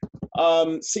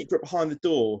Secret Behind the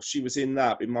Door. She was in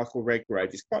that with Michael Redgrave.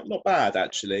 It's quite not bad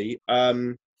actually.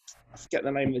 I forget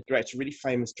the name of the director, really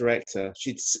famous director.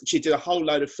 She did a whole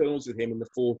load of films with him in the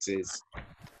 40s.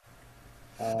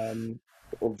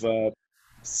 Of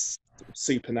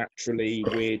supernaturally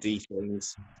weirdy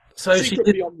things. So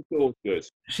Secret Beyond the Door, good.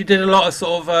 she did a lot of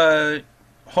sort of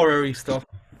horror-y stuff.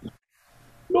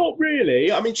 Not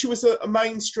really. I mean, she was a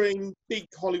mainstream big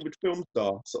Hollywood film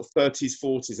star, sort of 30s,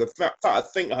 40s. In fact, I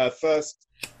think her first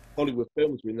Hollywood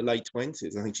films were in the late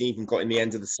 20s. I think she even got in the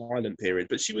end of the silent period.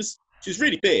 But she was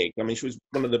really big. I mean, she was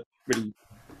one of the really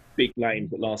big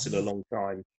names that lasted a long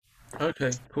time.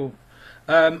 Okay, cool.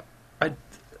 I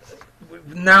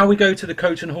now we go to the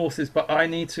Coach and Horses, but I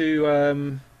need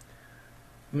to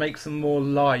make some more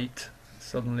light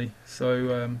suddenly.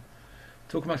 So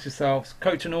talk amongst yourselves.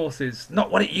 Coach and Horses,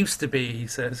 not what it used to be, he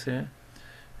says here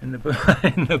in the book.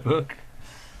 In the book.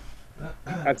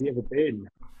 Has he ever been?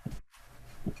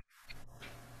 Do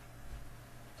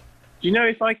you know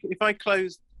if I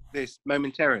close this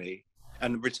momentarily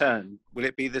and return, will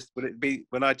it be this? Will it be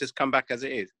when I just come back as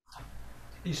it is?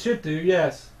 You should do,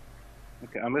 yes.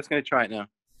 Okay, I'm just going to try it now.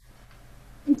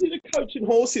 We did a Coach and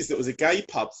Horses that was a gay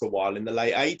pub for a while in the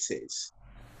late 80s.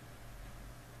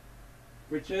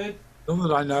 Richard? None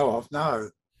that I know of, no.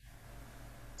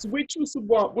 So which was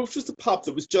the pub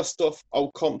that was just off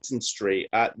Old Compton Street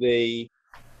at the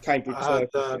Cambridge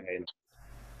Circus end?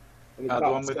 The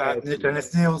one with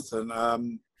Dennis Nielsen.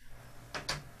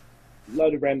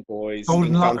 Load of rent boys.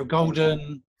 Golden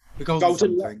Golden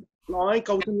something. Lion?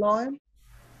 Golden Lion?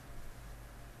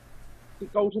 The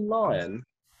Golden Lion?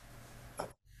 I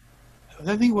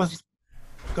don't think it was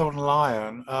Golden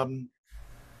Lion.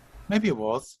 Maybe it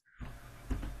was.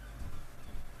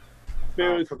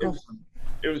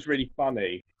 It was really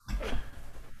funny.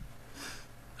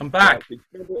 I'm back.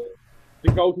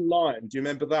 The Golden Lion. Do you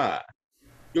remember that?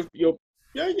 You're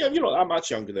not that much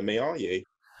younger than me, are you?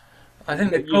 I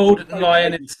think the Golden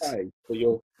Lion is. So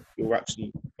you're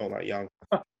actually not that young.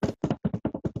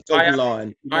 Golden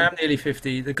Lion. I am nearly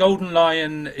 50. The Golden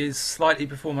Lion is slightly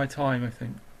before my time, I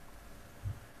think.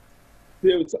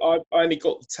 I only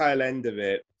got the tail end of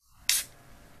it.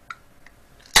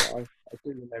 I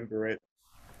do remember it.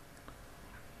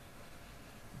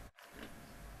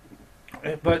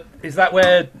 But is that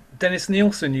where Dennis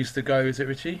Nielsen used to go? Is it,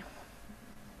 Richie?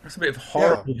 That's a bit of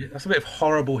horrible. Yeah. That's a bit of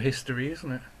horrible history,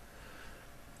 isn't it?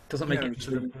 Doesn't make it.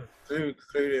 Do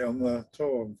clearly on the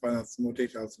tour and find out some more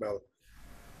details about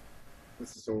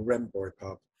this is all Rent Boy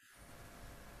pub.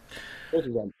 It was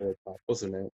a Rent Boy pub,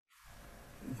 wasn't it?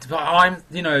 But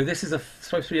this is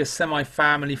supposed to be a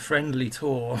semi-family friendly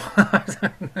tour.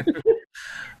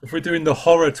 If we're doing the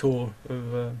horror tour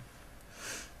of,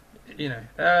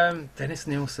 Dennis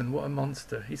Nielsen, what a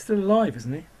monster! He's still alive,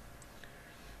 isn't he?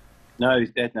 No,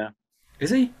 he's dead now.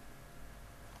 Is he?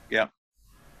 Yeah.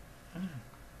 Oh,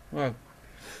 well,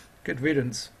 good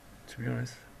riddance, to be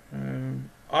honest.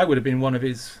 I would have been one of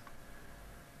his,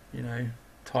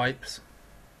 types.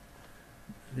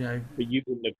 But you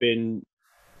wouldn't have been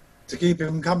to keep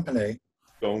him company.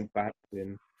 Going back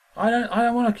in. I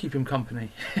don't want to keep him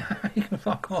company. You can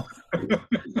fuck off.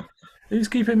 Who's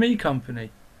keeping me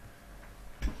company?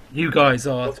 You guys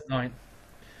are tonight.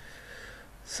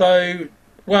 So,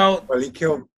 well, he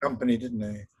killed company, didn't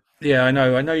he? Yeah, I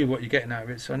know what you're getting at,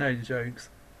 Rich. I know the jokes.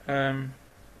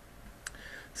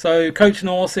 So, Coach and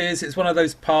Horses, it's one of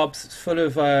those pubs. It's full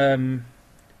of,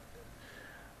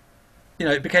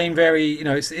 it became very,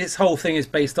 its whole thing is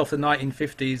based off the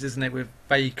 1950s, isn't it? With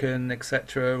Bacon,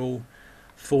 etc., all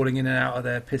falling in and out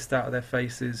of pissed out of their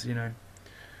faces,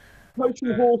 Coach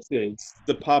and Horses,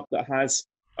 the pub that has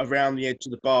around the edge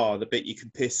of the bar, the bit you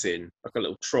can piss in, like a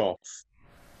little trough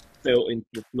built into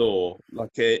the floor.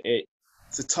 Like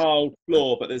it's a tiled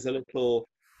floor, but there's a little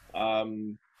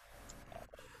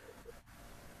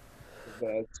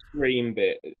screen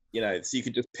bit, so you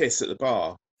could just piss at the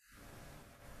bar.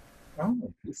 Oh.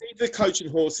 It's either the Coach and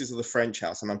Horses or the French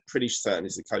House, and I'm pretty certain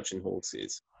it's the Coach and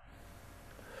Horses.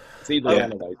 It's either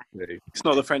one of those two. It's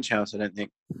not the French House, I don't think.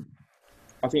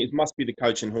 I think it must be the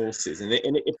Coach and Horses, and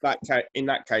in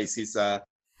that case, he's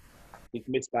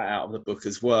missed that out of the book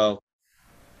as well.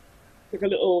 Like a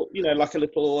little,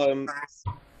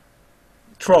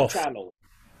 trough. Channel,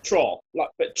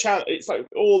 it's like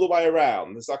all the way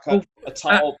around. There's like a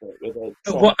tile bit with a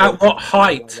trough. At what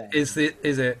height is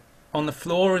it? On the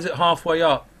floor, or is it halfway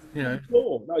up?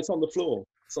 Floor. No, it's on the floor.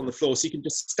 It's on the floor, so you can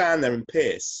just stand there and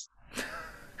piss.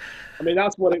 I mean,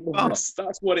 that's what it Oh, was.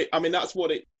 That's what it. I mean, that's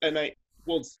what it. And it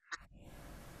was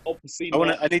obviously I want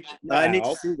not to. I need to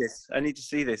now. see this. I need to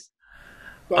see this.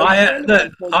 So I look,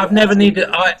 Birmingham was I've never needed.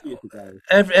 120 years ago.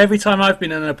 Every time I've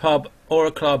been in a pub or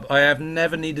a club, I have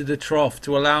never needed a trough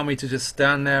to allow me to just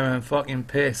stand there and fucking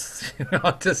piss.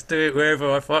 I just do it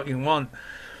wherever I fucking want.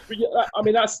 But yeah, I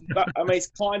mean, I mean, it's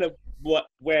kind of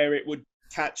where it would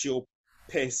catch your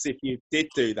piss if you did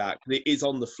do that, because it is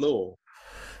on the floor.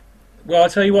 Well, I'll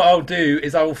tell you what I'll do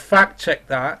is I will fact check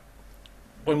that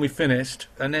when we finished,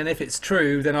 and then if it's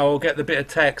true, then I'll get the bit of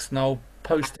text and I'll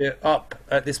post it up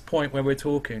at this point where we're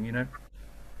talking. I'm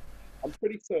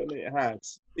pretty certain it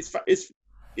has. It's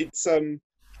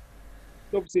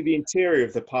obviously the interior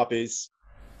of the pub is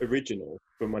original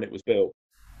from when it was built.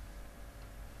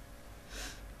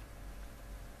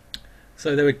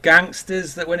 So there were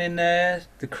gangsters that went in there,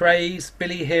 the Craze,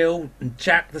 Billy Hill, and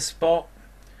Jack the Spot,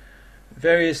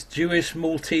 various Jewish,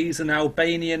 Maltese, and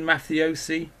Albanian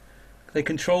mafiosi. They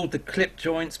controlled the clip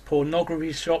joints,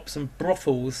 pornography shops, and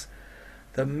brothels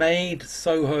that made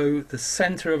Soho the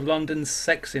centre of London's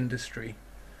sex industry.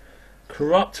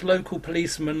 Corrupt local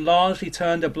policemen largely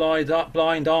turned a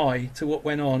blind eye to what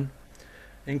went on,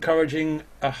 encouraging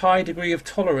a high degree of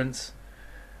tolerance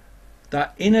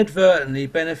that inadvertently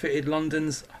benefited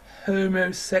London's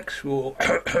homosexual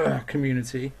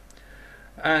community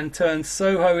and turned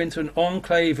Soho into an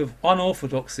enclave of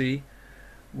unorthodoxy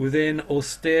within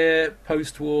austere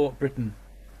post-war Britain.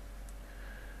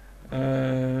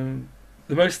 The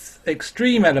most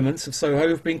extreme elements of Soho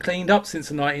have been cleaned up since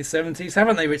the 1970s,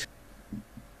 haven't they, Rich?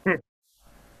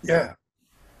 Yeah.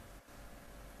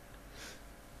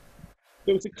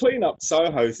 There was a clean up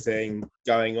Soho thing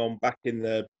going on back in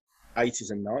the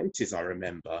 80s and 90s, I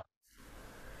remember.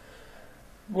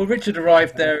 Well, Richard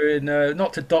arrived there in,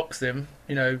 not to dox him,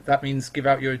 that means give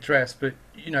out your address, but,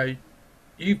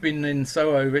 you've been in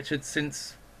Soho, Richard,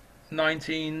 since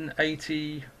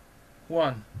 1981.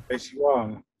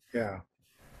 81. Yeah.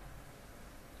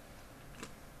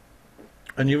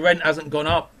 And your rent hasn't gone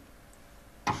up,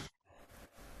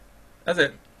 has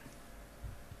it?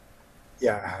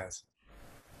 Yeah, it has.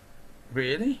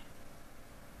 Really?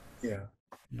 Yeah.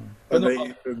 No. But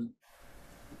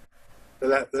But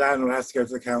not, the landlord has to go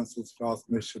to the council to ask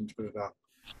permission to put it up.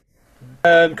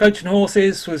 Coach and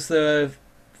Horses was the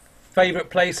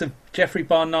favourite place of Geoffrey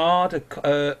Barnard,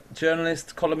 a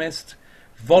journalist, columnist.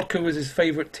 Vodka was his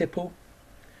favourite tipple.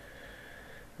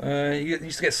 He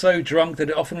used to get so drunk that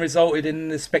it often resulted in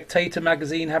the Spectator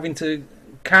magazine having to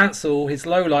cancel his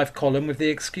low-life column with the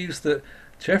excuse that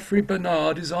Geoffrey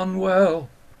Barnard is unwell.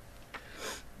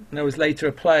 And there was later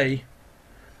a play.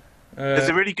 There's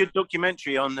a really good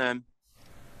documentary on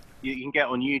you can get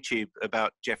on YouTube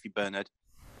about Geoffrey Bernard.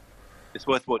 It's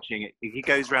worth watching it. He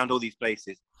goes around all these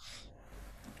places.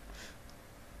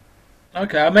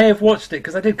 Okay, I may have watched it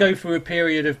because I did go through a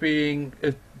period of being,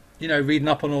 reading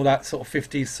up on all that sort of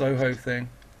 50s Soho thing.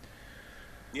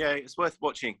 Yeah, it's worth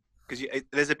watching because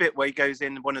there's a bit where he goes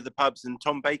in one of the pubs and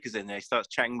Tom Baker's in there. He starts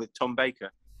chatting with Tom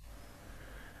Baker.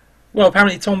 Well,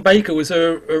 apparently Tom Baker was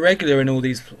a regular in all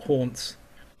these haunts.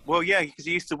 Well, yeah, because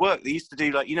he used to work. They used to do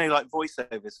like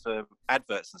voiceovers for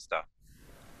adverts and stuff.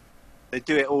 They'd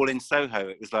do it all in Soho.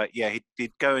 It was like, yeah,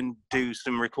 he'd go and do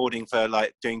some recording for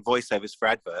like doing voiceovers for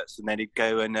adverts, and then he'd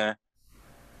go and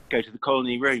go to the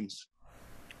Colony Rooms.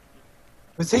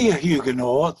 Was he a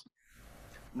Huguenot?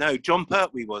 No, John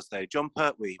Pertwee was though. John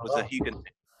Pertwee was a Huguenot.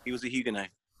 He was a Huguenot.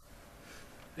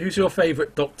 Who's your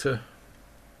favourite Doctor?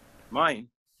 Mine?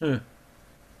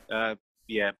 Yeah.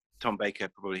 Yeah, Tom Baker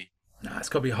probably. Nah, it's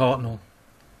got to be Hartnell.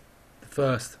 The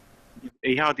first.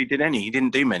 He hardly did any. He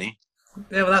didn't do many.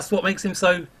 Yeah, well, that's what makes him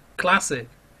so classic.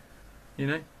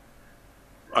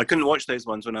 I couldn't watch those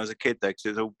ones when I was a kid though, because it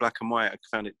was all black and white. I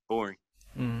found it boring.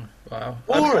 Wow.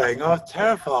 Boring. I was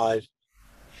terrified.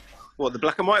 What, the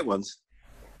black and white ones?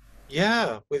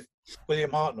 Yeah, with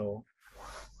William Hartnell.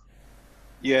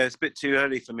 Yeah, it's a bit too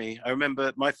early for me. I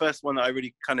remember my first one that I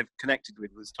really kind of connected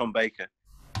with was Tom Baker.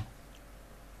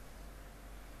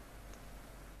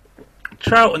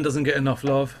 Troughton doesn't get enough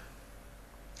love.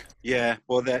 Yeah,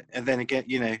 well, and then again,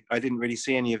 I didn't really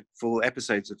see any full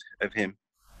episodes of him.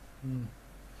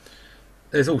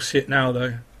 There's all shit now,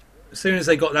 though. As soon as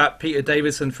they got that Peter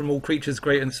Davison from All Creatures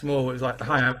Great and Small, it was like,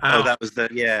 hi, I'm out. Oh, that was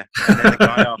yeah. And then the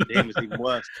guy after him was even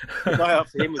worse. The guy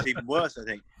after him was even worse, I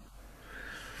think.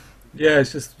 Yeah,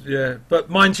 it's just, yeah. But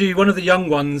mind you, one of the young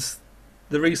ones,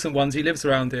 the recent ones, he lives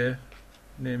around here,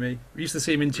 near me. We used to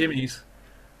see him in Jimmy's.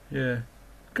 Yeah.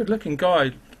 Good looking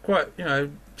guy. Quite,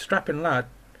 strapping lad.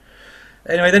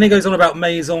 Anyway, then he goes on about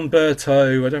Maison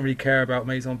Berthaud. I don't really care about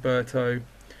Maison Berthaud.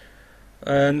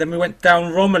 And then we went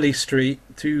down Romilly Street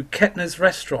to Kettner's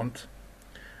Restaurant,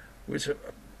 which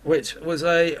was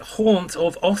a haunt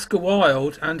of Oscar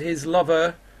Wilde and his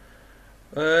lover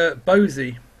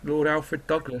Bosie, Lord Alfred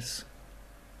Douglas.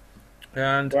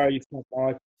 And Where I used to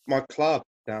have my club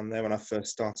down there when I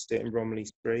first started it in Romilly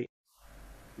Street,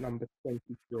 number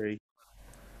 23.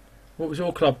 what was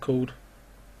your club called?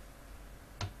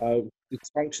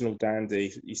 Dysfunctional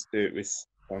Dandy used to do it with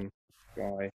some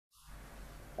guy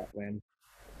back then.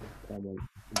 I went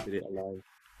and did it alone.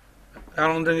 How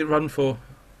long did it run for?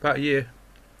 About a year.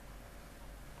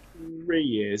 3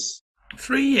 years.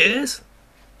 3 years?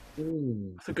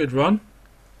 That's a good run.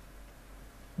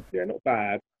 Yeah, not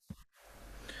bad.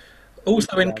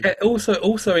 Also in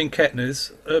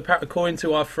Kettner's, according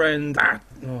to our friend.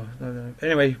 No.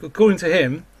 Anyway, according to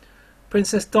him,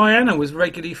 Princess Diana was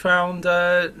regularly found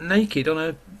naked on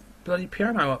a bloody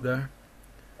piano up there.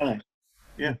 Oh,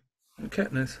 yeah. In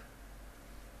Kettner's.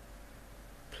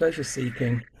 Pleasure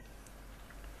seeking.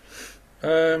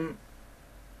 Then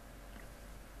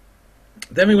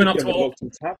we went up Yeah, to. the Vauxhall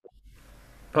Tavern.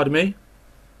 Pardon me.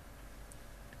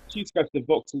 She used to go to the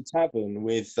Vauxhall Tavern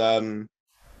with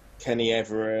Kenny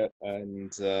Everett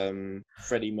and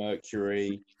Freddie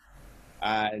Mercury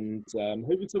and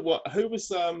who was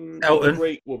the Elton.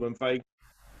 Greek woman,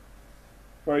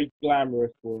 very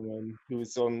glamorous woman who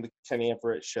was on the Kenny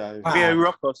Everett show. Cleo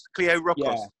Rokos.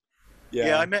 Yeah,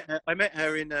 Yeah, I met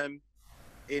her in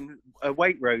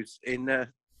Waitrose in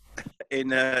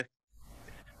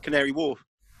Canary Wharf.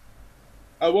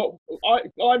 Oh,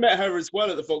 I met her as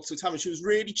well at the Vauxhall Tavern. She was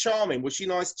really charming. Was she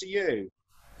nice to you?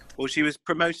 Well, she was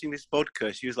promoting this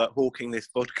vodka. She was like hawking this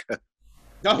vodka.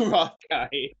 Oh, right,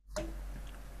 okay.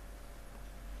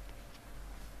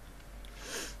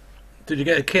 Did you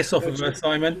get a kiss off of her,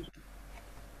 Simon?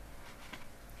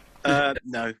 No.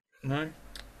 No.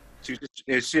 She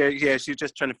was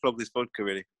just trying to flog this vodka,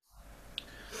 really.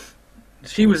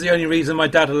 She was the only reason my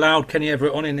dad allowed Kenny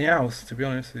Everett on in the house, to be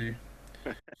honest with you.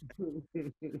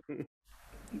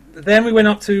 Then we went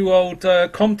up to old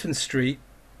Compton Street,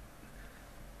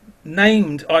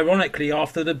 named ironically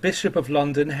after the Bishop of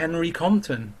London, Henry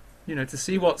Compton. You know, to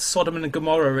see what Sodom and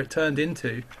Gomorrah it turned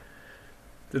into.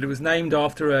 That it was named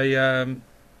after a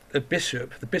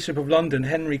bishop, the Bishop of London,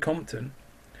 Henry Compton.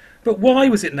 But why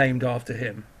was it named after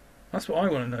him? That's what I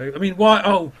want to know. I mean, why?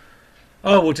 Oh,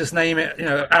 we'll just name it,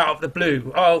 out of the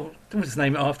blue. Oh, we'll just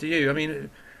name it after you. I mean,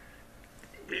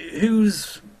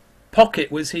 whose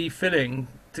pocket was he filling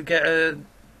to get a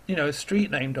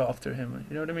street named after him?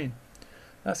 You know what I mean?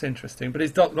 That's interesting, but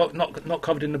it's not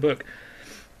covered in the book.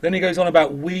 Then he goes on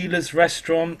about Wheeler's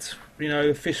Restaurant,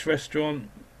 fish restaurant,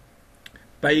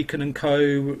 Bacon and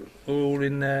Co. all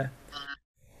in there.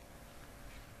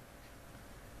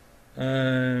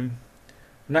 And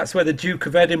that's where the Duke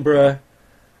of Edinburgh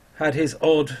had his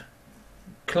odd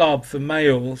club for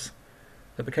males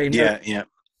that became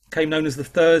known as the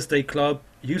Thursday Club.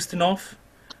 Ustinov.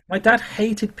 My dad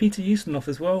hated Peter Ustinov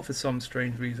as well for some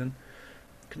strange reason.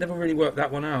 Could never really work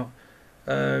that one out.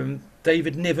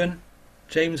 David Niven,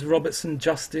 James Robertson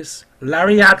Justice,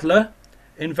 Larry Adler,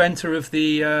 inventor of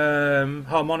the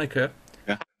harmonica.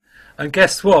 Yeah. And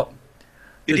guess what?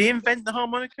 Did he invent the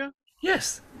harmonica?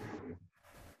 Yes.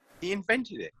 He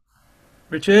invented it.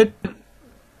 Richard,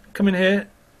 come in here.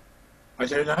 I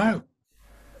don't know.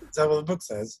 Is that what the book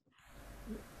says?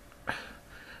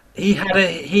 He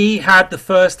had the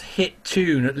first hit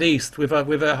tune at least with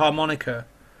a harmonica.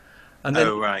 And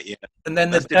then, right, yeah. And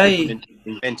then That's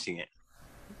inventing it.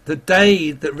 The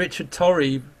day that Richard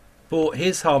Torrey bought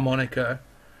his harmonica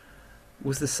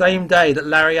was the same day that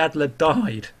Larry Adler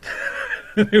died.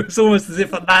 It was almost as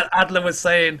if Adler was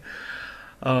saying,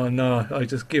 "Oh no, I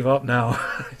just give up now."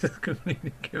 I just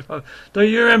completely give up. Don't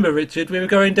you remember, Richard? We were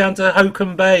going down to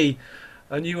Hokum Bay,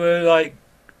 and you were like,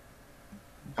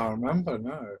 I remember,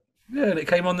 no. yeah, and it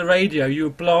came on the radio. You were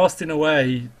blasting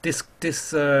away,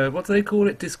 what do they call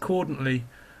it? Discordantly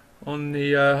on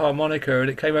the harmonica, and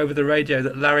it came over the radio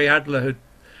that Larry Adler had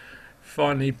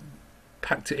finally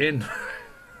packed it in.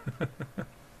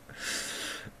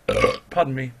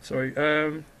 Pardon me, sorry.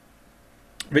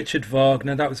 Richard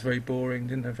Wagner, that was very boring.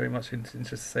 Didn't have very much interest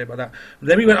to say about that. But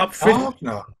then we went up.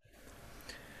 Wagner?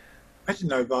 I didn't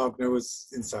know Wagner was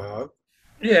in Soho.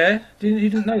 Yeah, you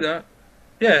didn't know that?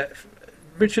 Yeah,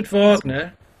 Richard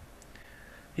Wagner.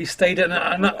 He stayed at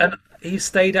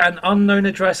an unknown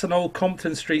address on Old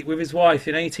Compton Street with his wife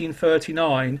in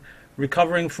 1839,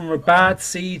 recovering from a bad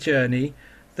sea journey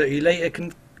that he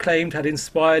later claimed had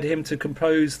inspired him to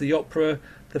compose the opera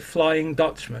The Flying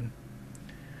Dutchman.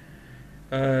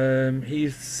 He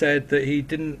said that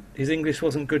his English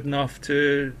wasn't good enough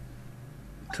to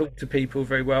talk to people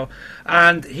very well.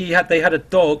 And they had a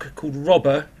dog called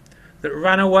Robber that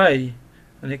ran away,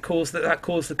 and it caused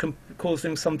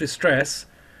him some distress.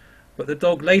 But the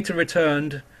dog later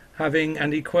returned, having,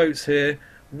 and he quotes here,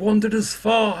 wandered as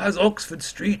far as Oxford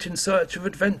Street in search of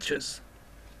adventures.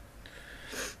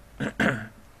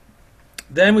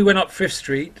 Then we went up Frith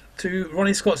Street to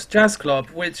Ronnie Scott's Jazz Club,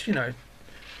 which,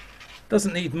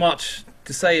 doesn't need much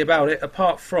to say about it,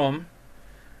 apart from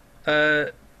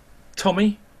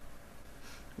Tommy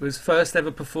was first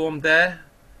ever performed there.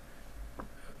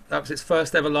 That was its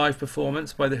first ever live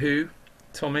performance by The Who,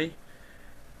 Tommy.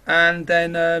 And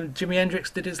then Jimi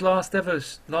Hendrix did his last ever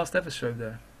show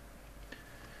there.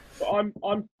 But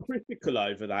I'm critical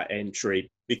over that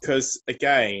entry because,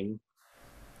 again,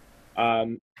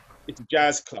 it's a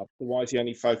jazz club, so why is he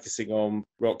only focusing on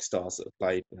rock stars that have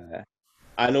played there?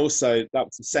 And also, that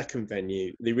was the second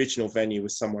venue. The original venue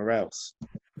was somewhere else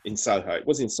in Soho. It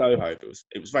was in Soho, but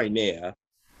it was very near.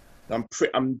 I'm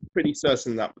pretty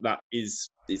certain that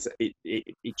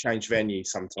it changed venue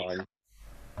sometime.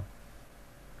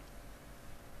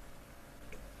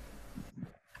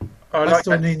 I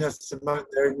saw Nina Simone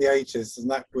there in the 80s,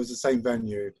 and that was the same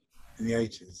venue in the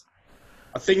 80s.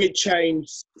 I think it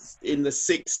changed in the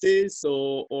 60s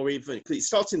or even, because it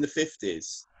started in the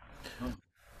 50s.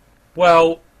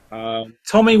 Well,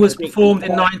 Tommy was performed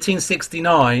in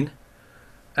 1969,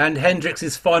 and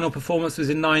Hendrix's final performance was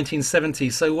in 1970.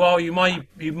 So while you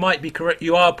might be correct,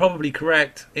 you are probably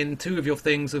correct in two of your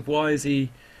things of why is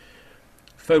he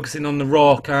focusing on the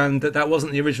rock, and that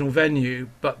wasn't the original venue,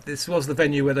 but this was the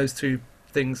venue where those two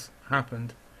things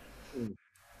happened.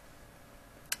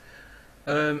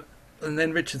 And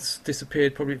then Richards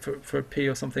disappeared, probably for a pee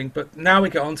or something. But now we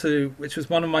get on to, which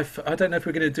was one of my, I don't know if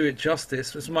we're going to do it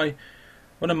justice, was one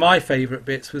of my favourite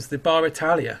bits was the Bar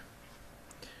Italia.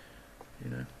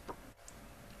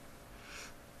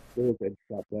 All good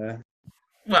stuff there.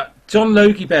 Well, John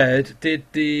Logie Baird did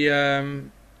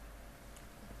the.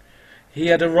 He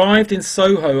had arrived in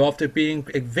Soho after being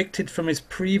evicted from his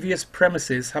previous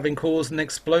premises, having caused an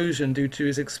explosion due to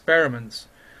his experiments.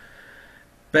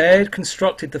 Baird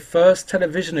constructed the first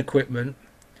television equipment,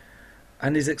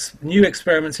 and his new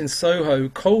experiments in Soho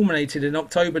culminated in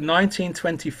October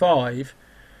 1925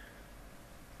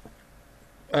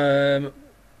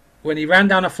 when he ran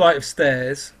down a flight of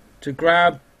stairs to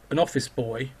grab an office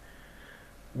boy,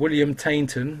 William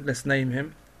Tainton, let's name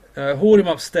him, hauled him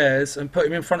upstairs and put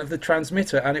him in front of the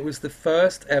transmitter, and it was the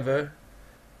first ever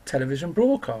television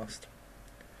broadcast.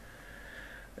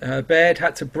 Baird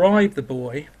had to bribe the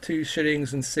boy 2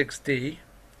 shillings and 6d,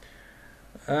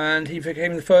 and he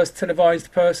became the first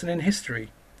televised person in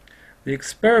history. The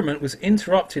experiment was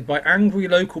interrupted by angry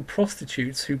local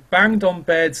prostitutes who banged on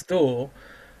Baird's door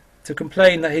to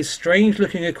complain that his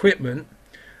strange-looking equipment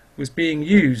was being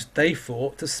used, they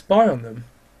thought, to spy on them.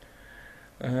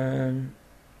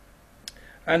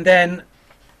 And then,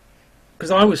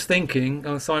 because I was thinking,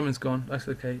 oh, Simon's gone, that's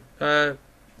okay.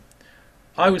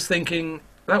 I was thinking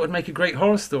that would make a great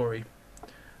horror story.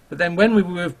 But then when we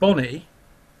were with Bonnie,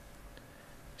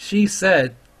 she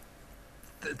said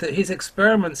that his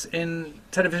experiments in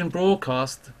television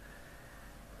broadcast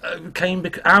came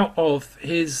out of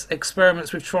his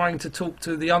experiments with trying to talk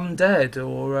to the undead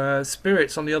or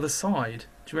spirits on the other side.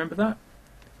 Do you remember that?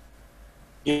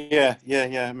 Yeah,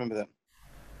 I remember that.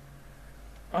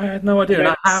 I had no idea. And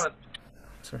I haven't.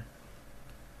 Sorry.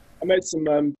 I met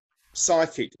some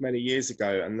psychics many years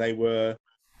ago, and they were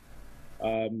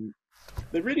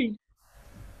they're really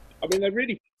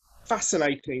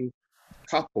fascinating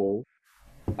couple,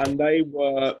 and they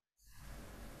were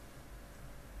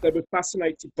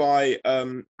fascinated by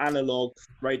analog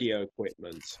radio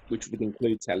equipment, which would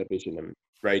include television and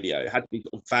radio. It had to be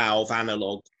valve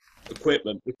analog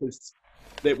equipment because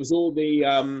there was all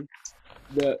the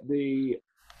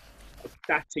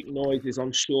static noises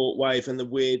on shortwave and the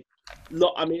weird.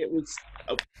 It was.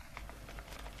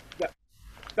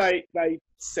 They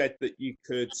said that you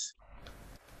could,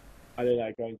 I don't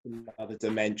know, go into another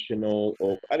dimension or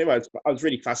anyway. I was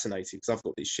really fascinated because I've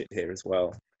got this shit here as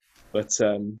well. But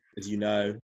as you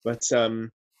know,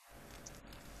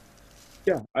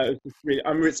 yeah, I was just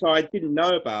really. So I didn't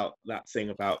know about that thing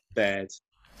about Baird,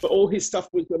 but all his stuff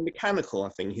was mechanical. I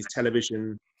think his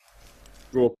television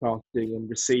broadcasting and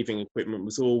receiving equipment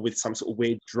was all with some sort of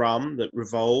weird drum that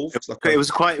revolved. It was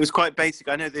quite basic.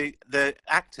 I know the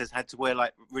actors had to wear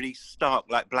like really stark,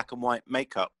 like black and white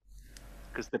makeup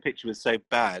because the picture was so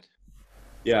bad.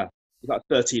 Yeah, it was like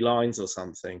 30 lines or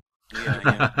something.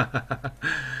 Yeah.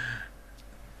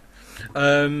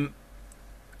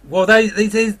 Well,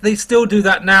 they still do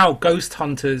that now. Ghost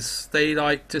hunters, they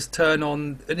like just turn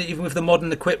on, and even with the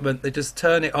modern equipment, they just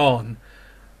turn it on,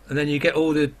 and then you get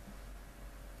all the,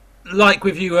 like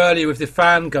with you earlier with the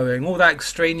fan going, all that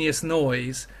extraneous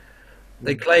noise.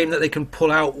 They claim that they can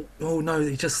pull out. Oh no,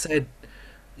 they just said.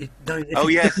 No, if Oh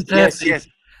you yes, listen yes, carefully, yes.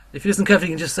 if you listen carefully,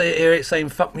 you can just hear it saying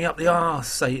 "fuck me up the arse,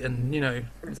 Satan." You know,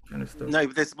 this kind of stuff. No,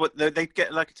 but this what they'd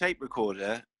get like a tape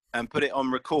recorder and put it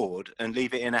on record and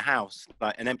leave it in a house,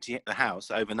 like an empty house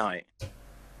overnight,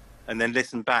 and then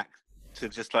listen back to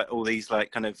just like all these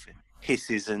like kind of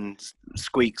hisses and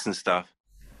squeaks and stuff.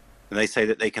 And they say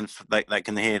that they can they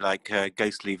can hear like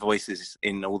ghostly voices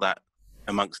in all that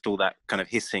amongst all that kind of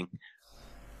hissing.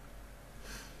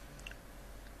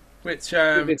 Which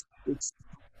It's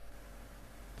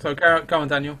so go on,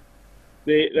 Daniel.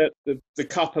 the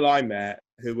couple I met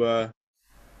who were,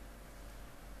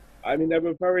 I mean, they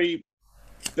were very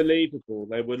believable.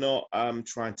 They were not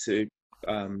trying to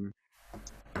um,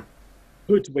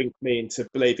 hoodwink me into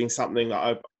believing something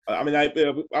that I mean,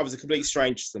 I was a complete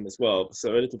stranger to them as well,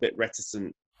 so a little bit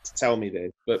reticent to tell me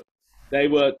this, but they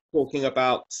were talking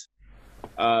about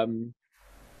um,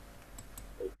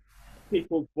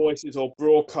 people's voices or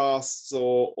broadcasts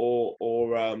or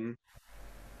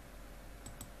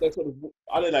they're sort of,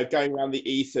 I don't know, going around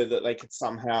the ether that they could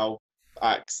somehow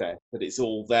access, that it's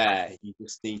all there. You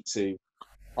just need to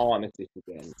harness it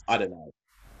again. I don't know.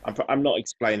 I'm not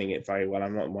explaining it very well.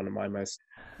 I'm not one of my most.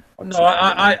 No,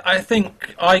 I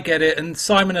think I get it, and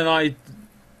Simon and I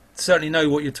certainly know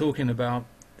what you're talking about.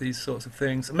 These sorts of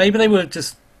things. Maybe they were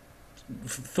just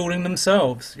fooling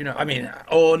themselves, you know. I mean,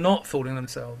 or not fooling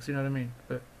themselves. You know what I mean?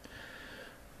 But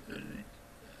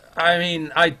I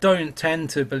mean, I don't tend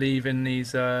to believe in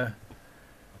these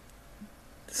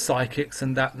psychics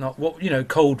and that. Not what, you know,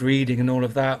 cold reading and all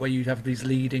of that, where you have these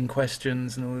leading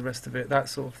questions and all the rest of it. That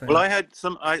sort of thing. Well, I had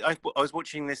some. I was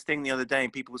watching this thing the other day,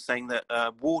 and people were saying that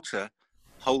water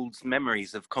holds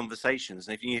memories of conversations,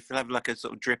 and if you have like a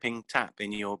sort of dripping tap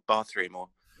in your bathroom or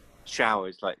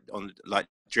showers, like on like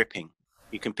dripping,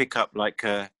 you can pick up like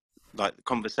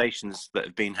conversations that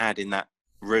have been had in that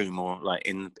room or like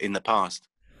in the past.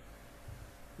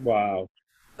 Wow.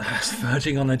 That's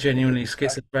verging on a genuinely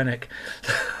schizophrenic.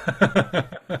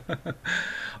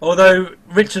 Although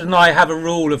Richard and I have a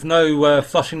rule of no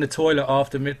flushing the toilet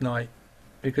after midnight,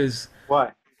 because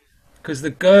Why? the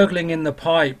gurgling in the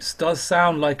pipes does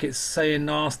sound like it's saying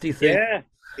nasty things. Yeah,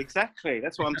 exactly.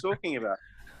 That's what I'm talking about.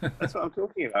 That's what I'm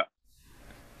talking about.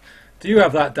 Do you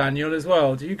have that, Daniel, as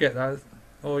well? Do you get that,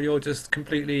 or you're just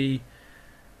completely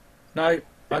no?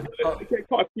 I get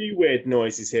quite a few weird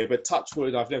noises here, but touch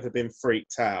wood, I've never been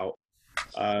freaked out.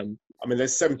 I mean,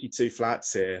 there's 72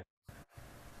 flats here.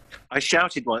 I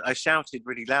shouted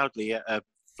really loudly at a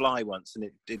fly once, and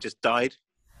it just died.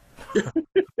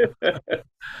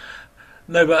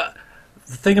 No, but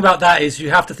the thing about that is you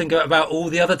have to think about all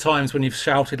the other times when you've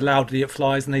shouted loudly at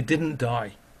flies and they didn't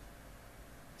die.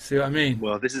 See what I mean?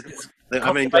 Well, this is.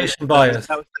 I mean, Confirmation bias.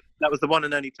 That was the one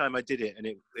and only time I did it, and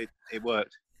it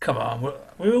worked. Come on,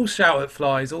 we all shout at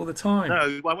flies all the time.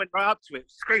 No, I went right up to it,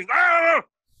 screaming, "Ah!"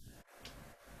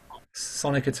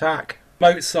 Sonic Attack.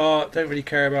 Mozart, don't really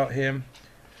care about him.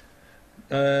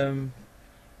 Jon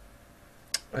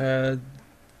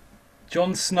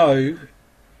Snow,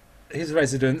 his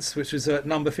residence, which was at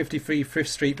number 53 Frith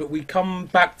Street, but we come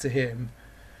back to him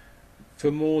for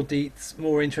more deets,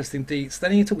 more interesting deets.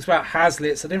 Then he talks about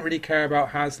Hazlitt's. I didn't really care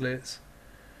about Hazlitt's.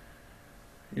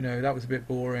 You know, that was a bit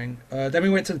boring. Then we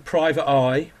went to the Private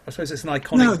Eye. I suppose it's an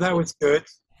iconic. No, that was good.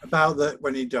 About that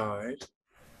when he died.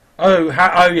 Oh,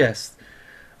 yes.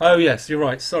 Oh, yes. You're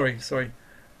right. Sorry.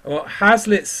 Well,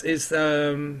 Hazlitt's is.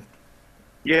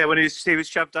 Yeah, when he was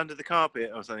shoved under the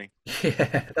carpet or something.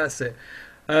 Yeah, that's it.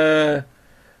 William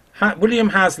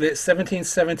Hazlitt,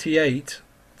 1778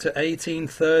 to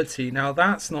 1830. Now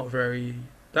that's not very.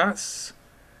 That's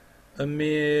a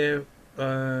mere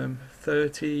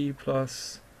 30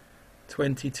 plus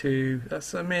 22.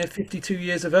 That's a mere 52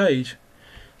 years of age.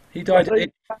 He died.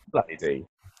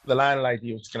 The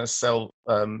landlady was going to sell,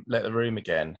 let the room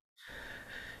again.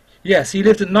 Yes, he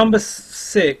lived at number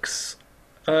 6,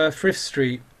 Frith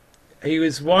Street. He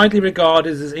was widely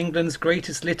regarded as England's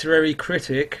greatest literary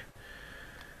critic.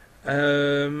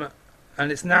 And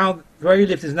it's now where he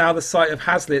lived is now the site of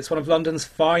Hazlitt's, one of London's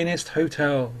finest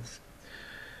hotels.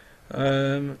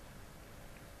 Blah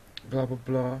blah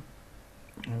blah.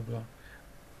 Blah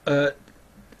blah.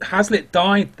 Hazlitt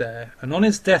died there, and on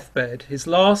his deathbed, his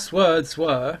last words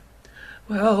were,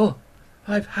 "Well,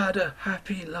 I've had a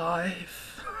happy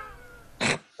life."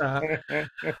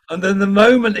 And then the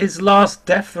moment his last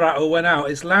death rattle went out,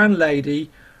 his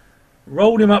landlady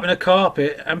rolled him up in a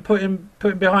carpet and put him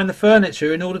behind the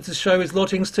furniture in order to show his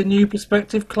lodgings to new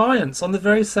prospective clients on the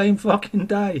very same fucking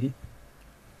day.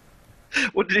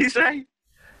 What did he say?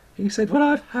 He said, "Well,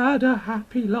 I've had a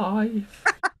happy life."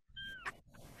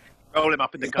 Roll him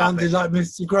up in the He carpet. sounded like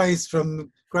Mr. Grace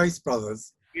from Grace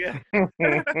Brothers. Yeah.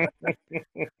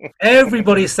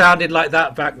 Everybody sounded like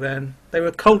that back then. They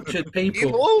were cultured You've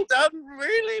people. all done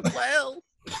really well.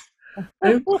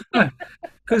 Because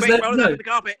Quick, roll him up in the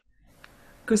carpet.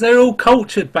 they're all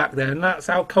cultured back then. That's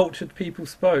how cultured people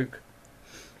spoke.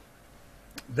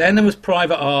 Then there was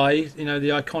Private Eye, you know, the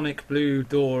iconic blue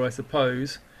door, I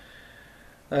suppose.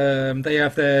 They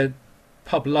have their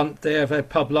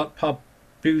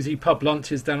boozy pub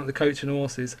lunches down at the Coach and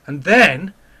Horses, and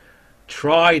then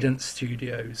Trident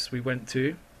Studios we went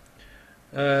to,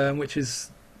 which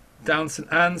is down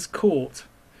St Anne's Court,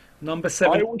 number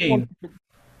 17.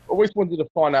 Always wanted to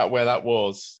find out where that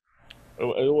was. It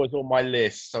was on my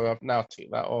list, so I've now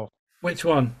ticked that off. Which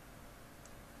one?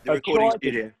 The recording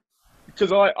studio.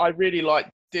 Because I really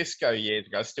liked disco years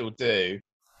ago, I still do.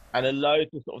 And a load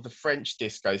of sort of the French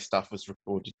disco stuff was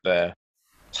recorded there.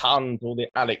 Tons, all the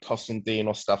Alec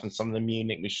Costandino stuff and some of the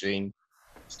Munich Machine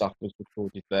stuff was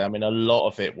recorded there. I mean, a lot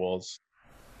of it was.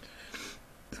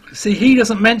 See, he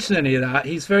doesn't mention any of that.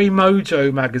 He's very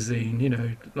Mojo magazine, you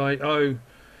know, like, oh,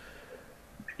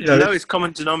 you know. Lowest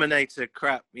common denominator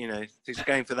crap, you know, he's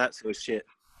going for that sort of shit.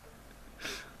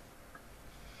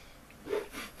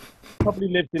 Probably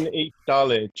lived in East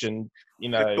Dulwich and, you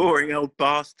know, Boring old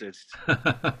bastard.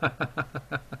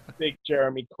 big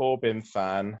Jeremy Corbyn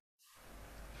fan.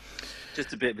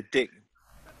 Just a bit of a dick.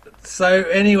 So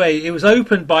anyway, it was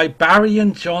opened by Barry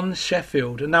and John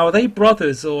Sheffield. And now, are they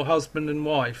brothers or husband and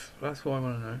wife? That's what I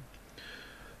want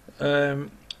to know.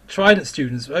 Trident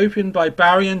Students, opened by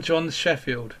Barry and John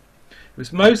Sheffield. It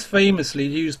was most famously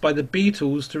used by the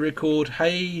Beatles to record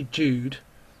Hey Jude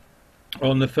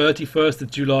on the 31st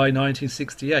of July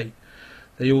 1968.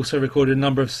 They also recorded a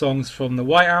number of songs from the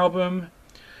White Album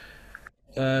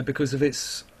because of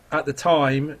its, at the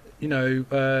time, you know,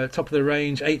 top of the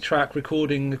range 8-track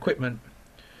recording equipment.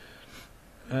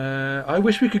 I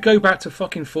wish we could go back to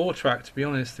fucking 4-track, to be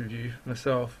honest with you,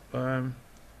 myself.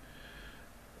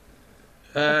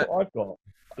 That's what I've got.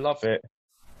 I love it.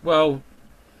 Well,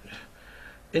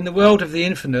 in the world of the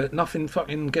infinite, nothing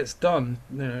fucking gets done.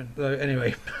 You know, so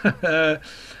anyway,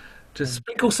 just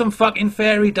sprinkle some fucking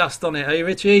fairy dust on it, eh,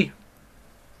 Richie?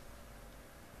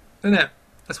 Isn't it?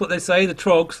 That's what they say, the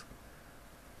trogs.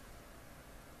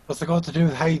 What's it got to do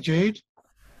with Hey Jude?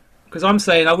 Because I'm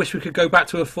saying I wish we could go back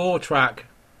to a 4-track.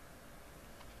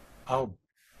 Oh,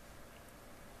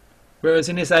 Whereas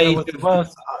in this it age, was the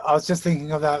worst. I was just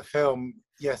thinking of that film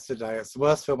yesterday. It's the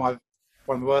worst film one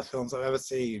of the worst films I've ever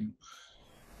seen.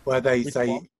 Where they Which say,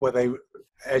 one? where they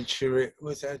Ed Sheeran,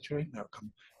 was it Ed Sheeran? No,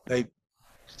 come. They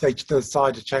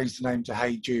decide to change the name to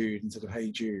Hey Jude instead of Hey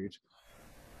Jude.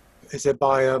 Is it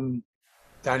by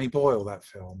Danny Boyle, that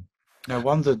film? No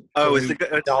wonder Is he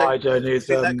the died and is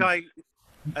that guy?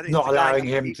 I think not it's the guy allowing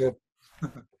him he- to.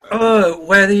 oh,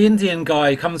 where the Indian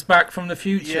guy comes back from the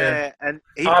future. Yeah, and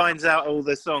he finds out all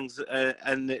the songs,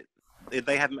 and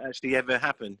they haven't actually ever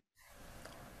happened.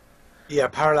 Yeah,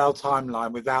 parallel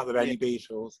timeline without the any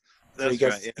Beatles. So he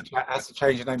That's gets, right. has to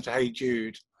change the name to Hey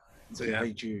Jude instead of Yeah.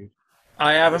 Hey Jude.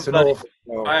 I haven't. It's an bloody- awful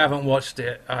film. I haven't watched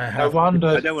it. I No have. wonder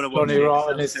I don't want to watch Johnny it. It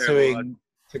Rotten sounds is terrible. suing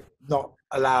to not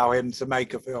allow him to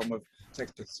make a film of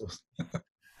Sex Pistols.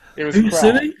 It was Who's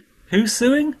crap. suing? Who's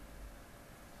suing?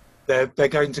 They're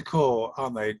going to court,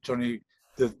 aren't they?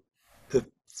 The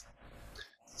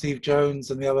Steve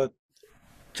Jones and the other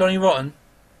Johnny Rotten.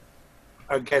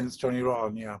 against Johnny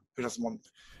Rotten, yeah, who doesn't want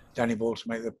Danny Boyle to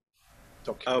make the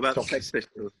About the docu. Sex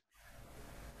Pistols.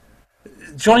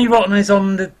 Johnny Rotten is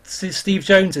on the Steve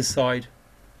Jones's side.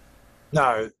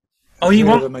 No. Oh, you three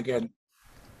want of them again?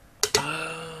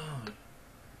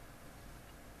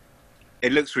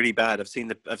 It looks really bad. I've seen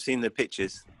the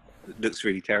pictures. It looks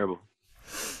really terrible.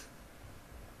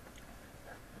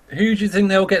 Who do you think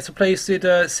they'll get to play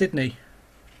Sydney?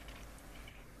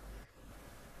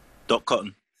 Doc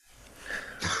Cotton.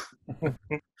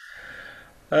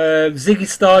 Ziggy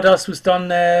Stardust was done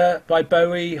there by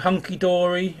Bowie. Hunky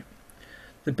Dory,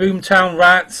 the Boomtown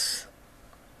Rats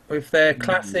with their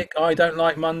classic "I Don't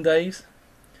Like Mondays."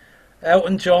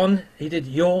 Elton John, he did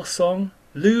Your Song.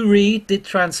 Lou Reed did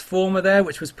Transformer there,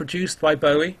 which was produced by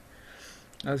Bowie,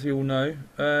 as you all know.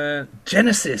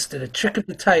 Genesis did A Trick of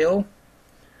the Tail,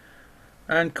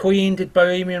 and Queen did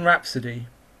Bohemian Rhapsody.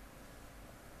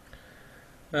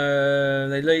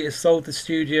 They later sold the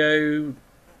studio.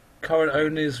 Current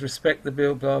owners respect the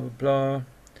bill, blah blah blah.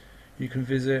 You can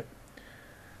visit.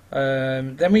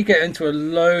 Then we get into a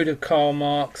load of Karl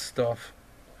Marx stuff.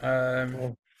 Um,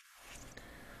 Oh.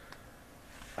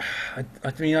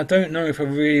 I mean, I don't know if I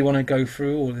really want to go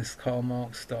through all this Karl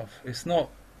Marx stuff. It's not.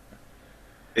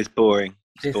 It's boring.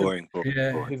 It's It's a, boring, boring,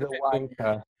 yeah. boring. He's a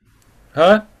wanker.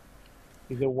 Huh?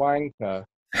 He's a wanker.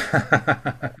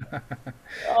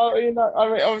 Oh, you know, I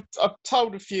mean, I've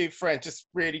told a few friends, just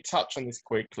really touch on this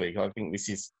quickly. I think this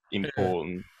is Yeah.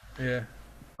 important. Yeah.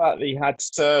 But he had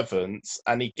servants,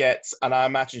 and he gets, and I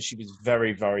imagine she was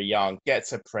very, very young,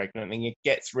 gets her pregnant, and he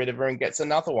gets rid of her and gets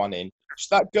another one in.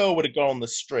 That girl would have gone on the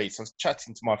streets. I was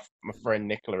chatting to my friend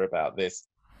Nicola about this.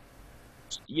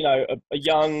 You know, a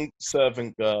young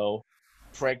servant girl,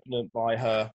 pregnant by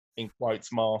her in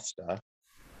quotes master,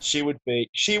 she would be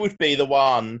the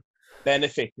one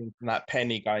benefiting from that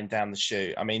penny going down the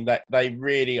chute. I mean, that they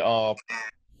really are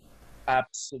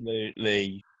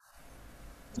absolutely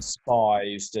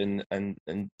despised and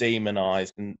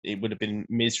demonized, and it would have been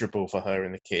miserable for her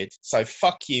and the kid. So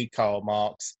fuck you, Karl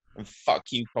Marx, and fuck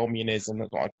you, communism.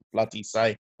 That's what I bloody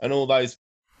say. And all those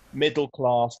middle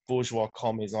class bourgeois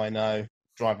commies I know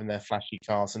driving their flashy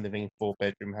cars and living in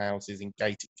 4-bedroom houses in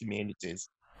gated communities.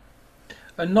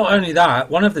 And not only that,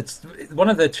 one of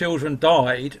their children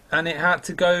died, and it had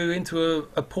to go into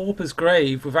a pauper's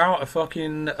grave without a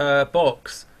fucking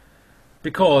box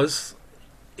because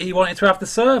he wanted to have the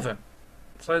servant.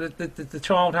 So the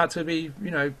child had to be,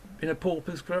 in a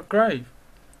pauper's grave.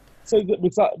 So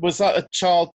was that a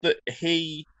child that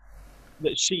she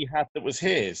had that was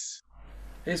his?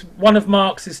 It's one of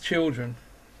Marx's children.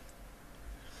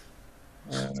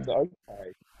 Okay.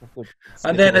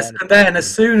 And then, as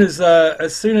soon as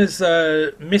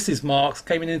Mrs. Marx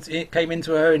came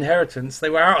into her inheritance,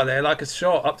 they were out of there like a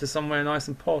shot, up to somewhere nice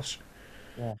and posh.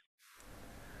 Yeah.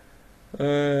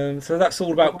 So that's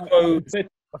all about code. Like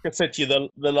I said to you,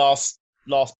 the last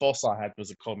boss I had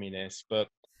was a communist, but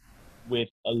with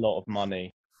a lot of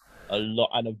money, a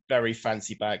lot, and a very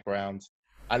fancy background,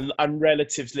 and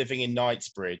relatives living in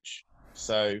Knightsbridge.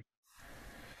 So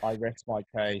I rest my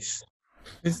case.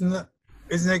 Isn't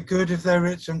it good if they're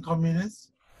rich and communists?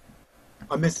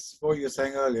 I missed what you were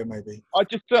saying earlier, maybe. I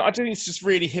think it's just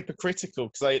really hypocritical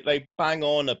because they bang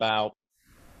on about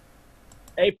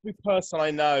every person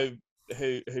I know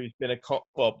who's been a cop,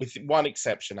 well, with one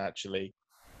exception actually,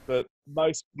 but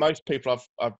most people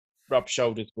I've rubbed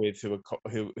shoulders with who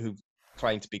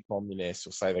claim to be communists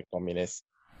or say they're communists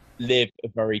live a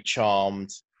very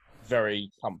charmed, very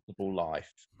comfortable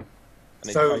life. And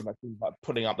it's So, very much like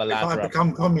putting up the if I ladder.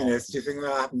 become communist, do you think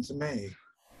that'll happen to me?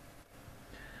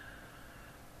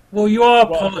 Well, you are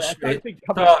Well, posh, I don't think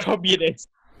but communist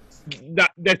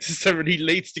that necessarily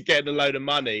leads to getting a load of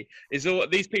money. Is all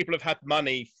these people have had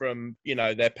money from,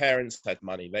 their parents had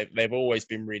money. They've always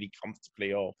been really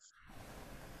comfortably off.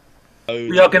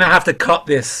 we are going to have to cut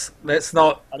this. Let's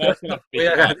not. I know it's gonna have to be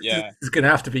cut, yeah. It's going to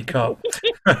have to be cut.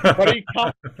 But you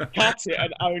cut it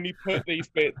and only put these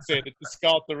bits in and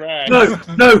discard the rest.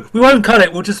 No, we won't cut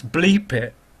it. We'll just bleep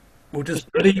it. We'll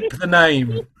just bleep the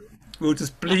name. We'll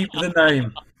just bleep the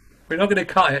name. We're not going to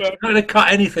cut it. We're not going to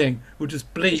cut anything. We'll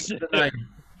just bleep the name.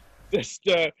 Just,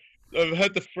 I've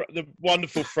heard the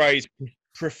wonderful phrase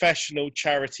 "professional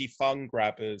charity fund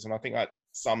grabbers," and I think that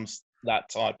sums that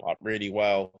type up really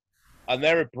well. And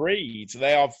they're a breed.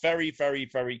 They are very, very,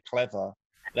 very clever.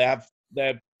 They're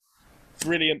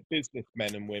brilliant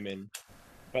businessmen and women,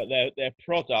 but their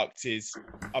product is,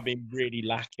 really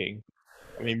lacking.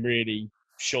 Really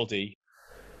shoddy.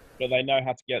 But they know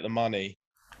how to get the money.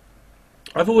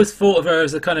 I've always thought of her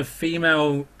as a kind of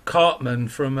female Cartman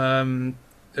from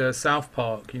South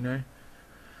Park,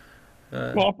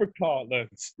 Barbara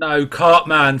Cartland. No,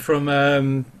 Cartman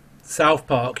from South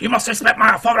Park. You must respect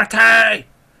my authority!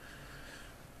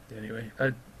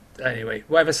 Anyway,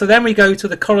 whatever. So then we go to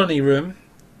the colony room,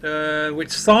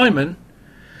 which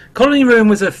Colony room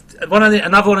was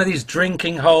another one of these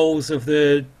drinking holes of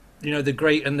the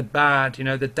great and the bad,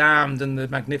 the damned and the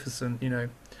magnificent, You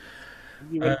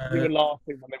were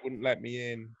laughing when they wouldn't let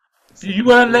me in. You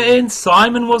weren't let in.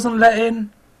 Simon wasn't let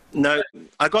in. No,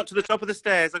 I got to the top of the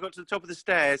stairs. I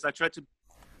tried to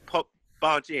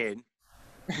barge in,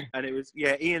 and it was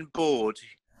Ian Board.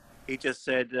 He just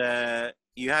said,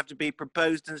 "You have to be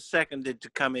proposed and seconded to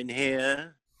come in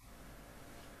here."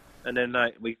 And then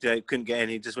we couldn't get in.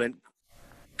 He just went,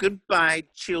 "Goodbye,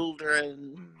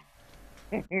 children."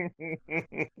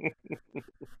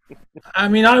 I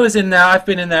mean, I was in there. I've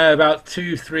been in there about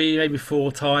 2, 3, maybe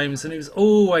 4 times, and it was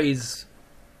always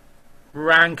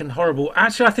rank and horrible.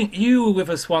 Actually, I think you were with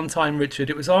us one time, Richard.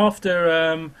 It was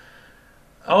after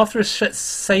a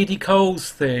Sadie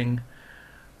Coles thing,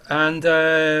 And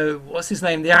what's his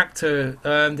name? The actor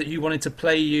that you wanted to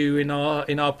play you in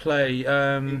our play.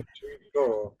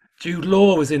 Sure. Jude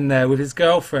Law was in there with his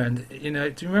girlfriend. You know,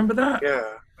 do you remember that?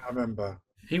 Yeah, I remember.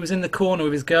 He was in the corner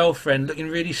with his girlfriend, looking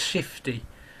really shifty.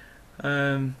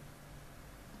 Um,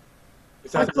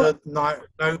 Is I that thought, the night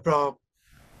no bra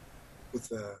was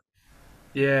there?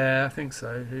 yeah, I think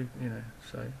so. You know,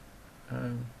 so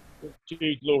um,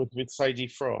 Jude Law with Sadie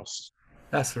Frost.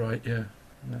 that's right. Yeah,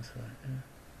 that's right.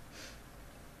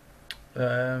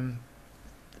 Yeah.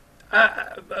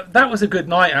 That was a good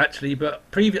night actually, but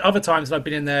previous other times that I've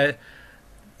been in there,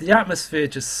 the atmosphere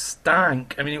just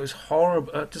stank. I mean, it was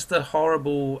horrible, just a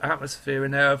horrible atmosphere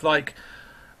in there of like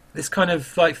this kind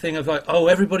of like thing of like, oh,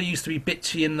 everybody used to be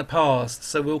bitchy in the past,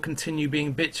 so we'll continue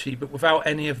being bitchy, but without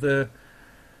any of the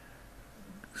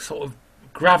sort of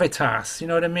gravitas. You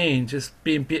know what I mean? Just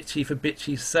being bitchy for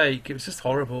bitchy's sake. It was just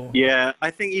horrible. Yeah, I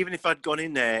think even if I'd gone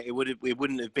in there, it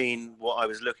wouldn't have been what I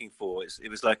was looking for. It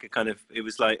was like a kind of, it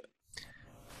was like,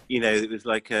 it was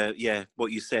like yeah,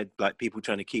 what you said, like people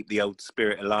trying to keep the old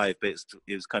spirit alive, but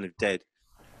it was kind of dead.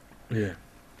 Yeah.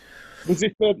 Was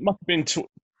it must have been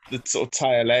the sort of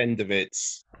tail end of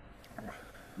its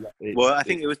Well, I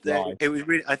think life. it was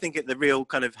really, I think the real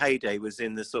kind of heyday was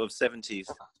in the sort of 70s.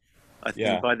 I think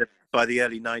Yeah. by the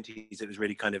early 90s, it was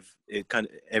really kind of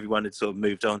everyone had sort of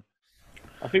moved on.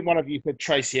 I think one of you said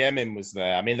Tracy Emin was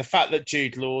there. I mean, the fact that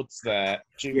Jude Law's there.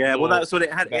 Yeah, well, that's what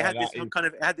it had. There,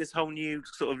 It had this whole new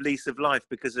sort of lease of life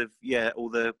because of all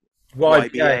the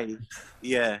YBA. YBA.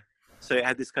 Yeah, so it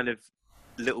had this kind of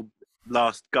little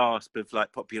last gasp of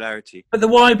like popularity. But the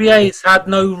YBAs had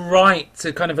no right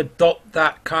to kind of adopt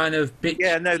that kind of bitchy,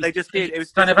 Yeah, no, they just did. It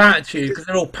was kind of attitude because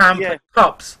they're all pampered Yeah.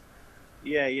 pups.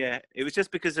 Yeah. It was just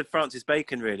because of Francis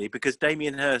Bacon, really, because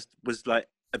Damien Hirst was like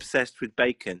obsessed with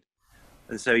bacon,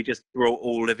 and so he just brought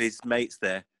all of his mates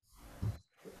there.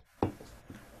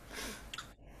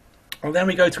 And then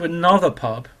we go to another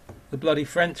pub, the bloody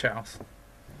French House.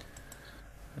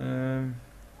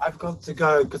 I've got to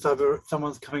go because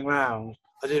someone's coming round.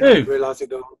 I Who? didn't realise it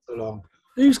got so long.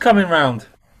 Who's coming round?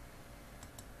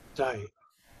 Day.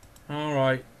 All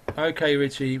right. Okay,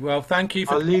 Richie. Well, thank you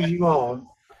for. I'll leave you on.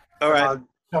 All right. I'll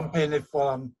jump in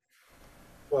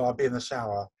I'll be in the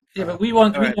shower. Yeah, but we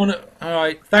want. All We right. want to. All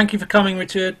right. Thank you for coming,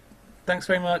 Richard. Thanks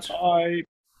very much. Bye.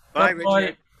 Bye, Bye-bye.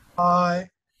 Richard. Bye.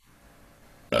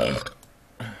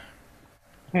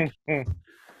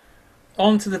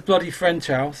 On to the bloody French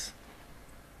House.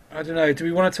 I don't know. Do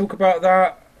we want to talk about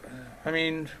that? I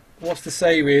mean, what's to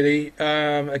say, really?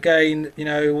 Again,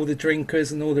 all the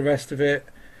drinkers and all the rest of it.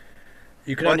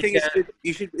 You can Well, I only think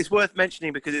get. it's worth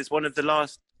mentioning because it's one of the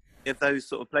last of those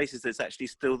sort of places that's actually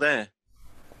still there.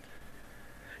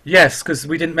 Yes, because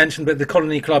we didn't mention, but the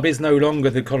Colony Club is no longer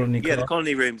the Colony Yeah, the Club.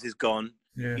 Colony Rooms is gone.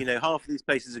 Yeah, Half of these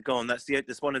places are gone. That's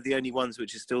one of the only ones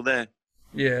which is still there.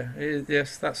 yeah,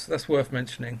 yes, that's worth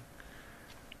mentioning.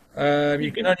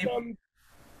 You can only.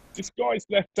 This guy's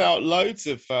left out loads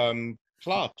of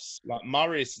clubs like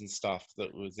Murray's and stuff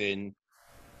that was in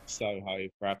Soho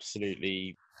for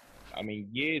absolutely, I mean,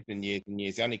 years and years and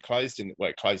years. It only closed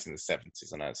it closed in the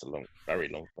 70s. I know it's a very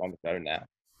long time ago now.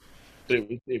 But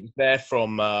it was there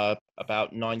from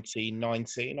about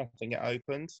 1919, I think it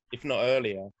opened, if not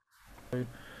earlier.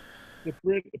 It's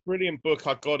a brilliant book.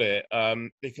 I got it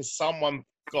because someone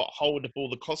got hold of all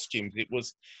the costumes. It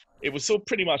was all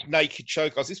pretty much naked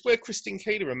showgirls. It's where Christine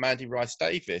Keeler and Mandy Rice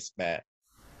Davis met.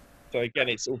 So again,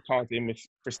 it's all tied in with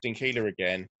Christine Keeler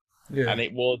again. Yeah. And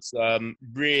it was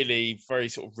really very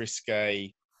sort of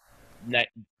risque,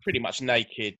 pretty much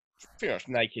naked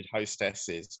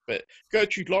hostesses. But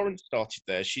Gertrude Lawrence started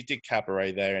there. She did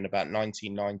cabaret there in about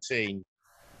 1919.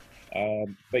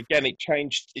 But again, it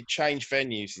changed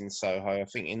venues in Soho. I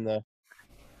think in the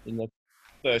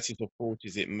 30s or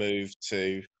 40s, it moved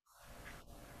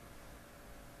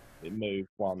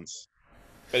once,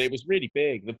 but it was really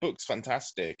big. The book's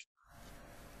fantastic.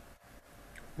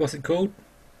 What's it called?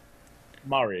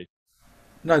 Murray.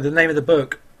 No, the name of the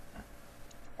book.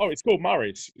 Oh, it's called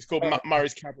Murray's. It's called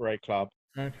Murray's Cabaret Club.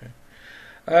 Okay.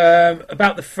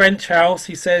 About the French House,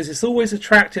 he says it's always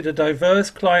attracted a diverse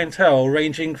clientele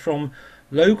ranging from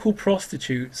local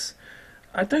prostitutes.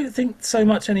 I don't think so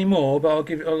much anymore, but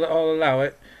I'll allow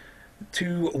it.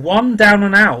 To one down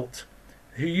and out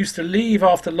who used to leave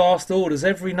after last orders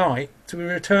every night to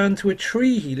return to a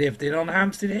tree he lived in on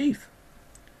Hampstead Heath.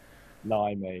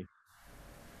 Blimey.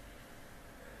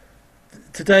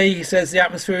 Today, he says the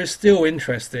atmosphere is still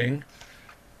interesting,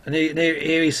 and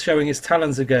here he's showing his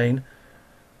talons again.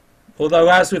 Although,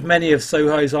 as with many of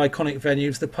Soho's iconic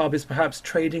venues, the pub is perhaps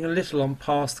trading a little on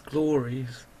past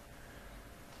glories.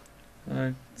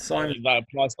 Simon. That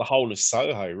applies to the whole of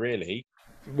Soho, really.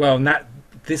 Well,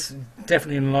 this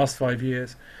definitely in the last 5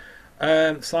 years.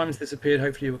 Simon's disappeared.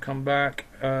 Hopefully, he will come back.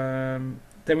 Then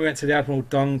we went to the Admiral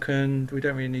Duncan. We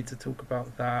don't really need to talk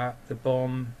about that. The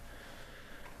bomb.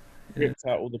 Yeah. Ripped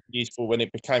out all the beautiful. When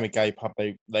it became a gay pub,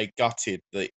 they gutted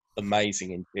the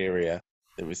amazing interior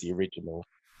that was the original.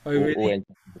 Oh, All really? ended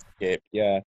up in the skip,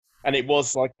 yeah. And it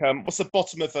was like, what's the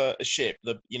bottom of a ship?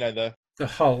 The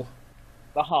hull.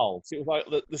 The hull. So it was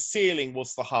like the ceiling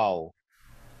was the hull.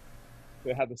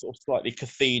 It had this sort of slightly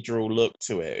cathedral look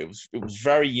to it. It was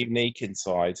very unique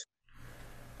inside,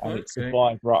 and it Okay.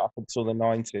 survived right up until the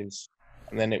 90s,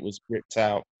 and then it was ripped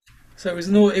out. So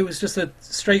it was just a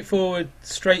straightforward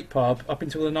straight pub up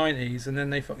until the 90s, and then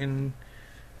they fucking.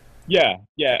 Yeah,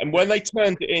 yeah. And when they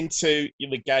turned it into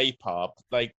the gay pub,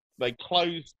 they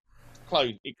closed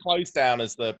it closed down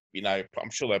as I'm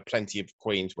sure there are plenty of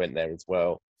queens went there as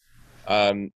well.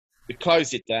 They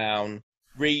closed it down,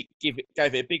 gave it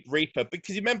a big refurb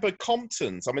because you remember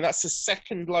Compton's. I mean, that's the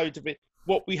second load of it.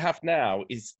 What we have now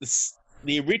is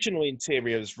the original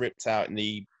interior was ripped out in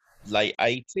the late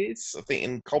 80s, I think,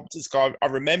 in Compton's. I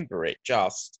remember it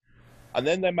just, and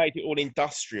then they made it all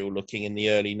industrial looking in the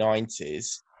early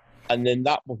 90s. And then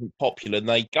that wasn't popular, and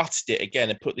they gutted it again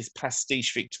and put this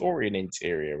pastiche Victorian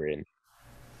interior in.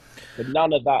 But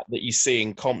none of that you see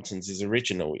in Compton's is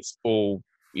original. It's all,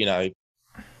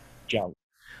 junk.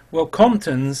 Well,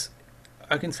 Compton's.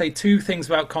 I can say two things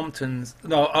about Compton's.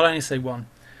 No, I'll only say one.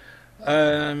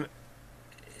 Um,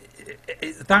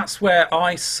 that's where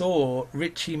I saw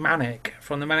Richie Manic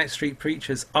from the Manic Street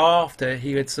Preachers after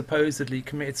he had supposedly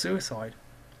committed suicide.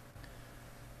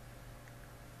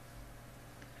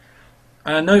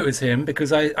 And I know it was him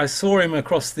because I saw him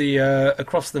across the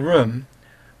room,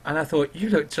 and I thought, you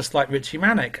look just like Richie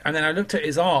Manic. And then I looked at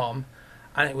his arm,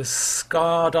 and it was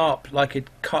scarred up like he'd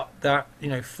cut that,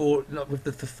 with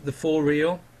the four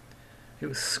reel. It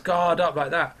was scarred up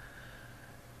like that.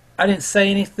 I didn't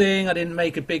say anything. I didn't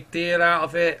make a big deal out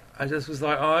of it. I just was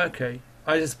like, oh, okay.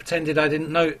 I just pretended I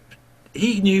didn't know.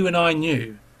 He knew and I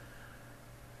knew,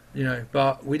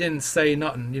 but we didn't say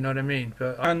nothing. You know what I mean?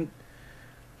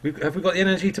 Have we got the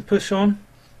energy to push on?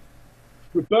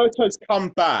 Roberto's come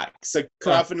back, so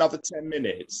can I have another 10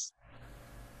 minutes?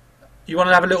 You want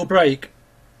to have a little break?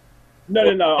 No.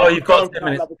 Oh, you've got 10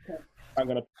 minutes. I'm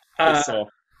going to piss off.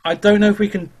 I don't know if we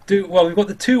can do. Well, we've got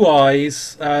the Two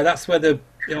Eyes. That's where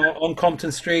on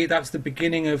Compton Street. That's the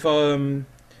beginning of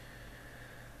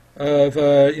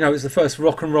it's the first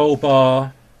rock and roll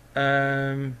bar.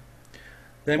 Then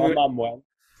My mum went.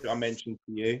 I mentioned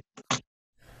to you.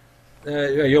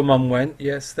 Yeah, your mum went.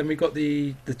 Yes. Then we got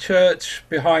the church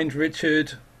behind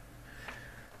Richard.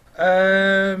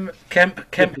 Kemp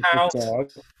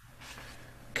House.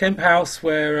 Kemp House,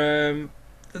 where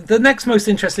the next most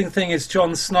interesting thing is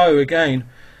Jon Snow again,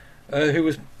 who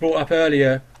was brought up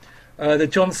earlier. The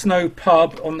Jon Snow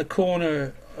pub on the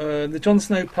corner. The Jon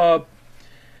Snow pub,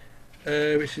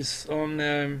 which is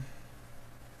on.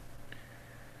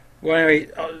 Well, anyway,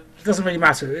 it doesn't really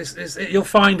matter. You'll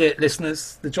find it,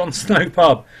 listeners. The Jon Snow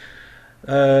pub.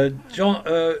 It's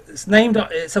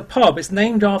a pub. It's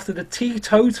named after the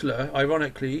teetotaler,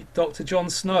 ironically, Dr.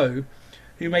 Jon Snow,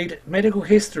 who made medical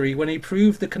history when he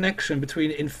proved the connection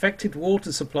between infected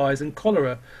water supplies and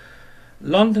cholera.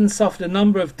 London suffered a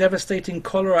number of devastating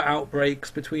cholera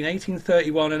outbreaks between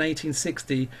 1831 and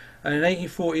 1860, and in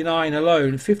 1849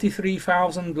 alone,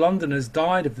 53,000 Londoners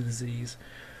died of the disease.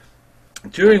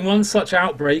 During one such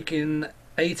outbreak in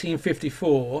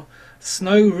 1854,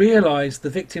 Snow realised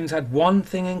the victims had one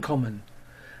thing in common: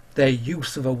 their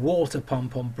use of a water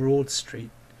pump on Broad Street.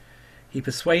 He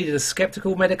persuaded a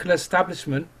sceptical medical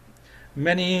establishment,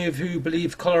 many of who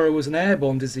believed cholera was an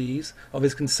airborne disease, of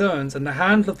his concerns, and the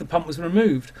handle of the pump was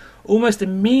removed. Almost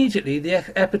immediately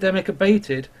the epidemic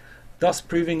abated, thus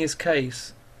proving his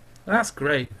case. That's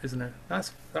great, isn't it?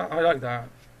 I like that.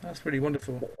 That's really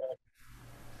wonderful.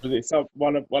 But it's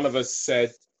one of us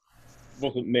said,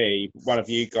 wasn't me, one of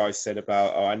you guys said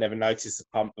about, I never noticed the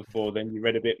pump before. Then you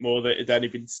read a bit more that it had only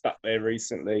been stuck there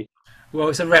recently. Well,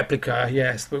 it's a replica,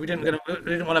 yes, but we didn't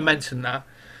want to mention that.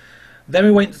 Then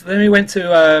we went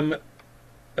to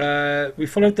we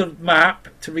followed the map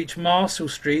to reach Marshall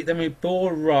Street. Then we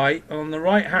bore right. On the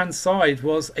right hand side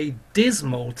was a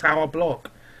dismal tower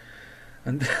block,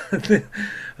 and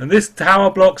and this tower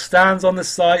block stands on the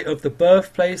site of the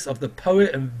birthplace of the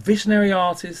poet and visionary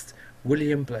artist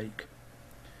William Blake.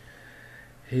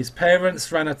 His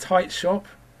parents ran a tight shop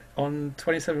on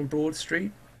 27 Broad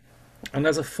Street, and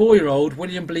as a 4-year-old,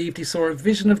 William believed he saw a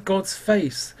vision of God's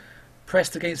face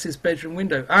pressed against his bedroom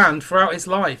window, and throughout his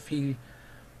life he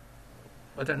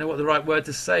I don't know what the right word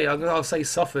to say. I'll say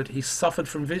suffered. He suffered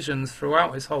from visions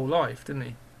throughout his whole life, didn't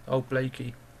he? Old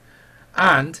Blakey.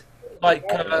 And like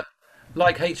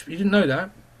HP, you didn't know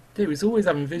that? Dude, he was always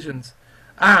having visions.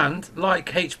 And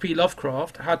like H.P.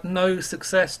 Lovecraft, had no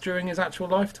success during his actual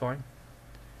lifetime.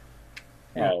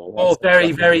 Yeah. Oh, Or that's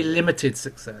very, very limited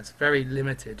success. Very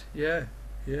limited. Yeah,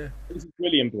 yeah. This is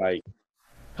William Blake.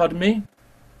 Pardon me?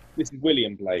 This is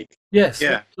William Blake. Yes,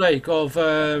 Yeah. Blake of Tiger,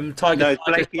 No, it's Tiger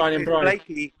Blakey. Shining It's Bright.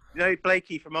 Blakey. You know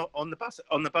Blakey from on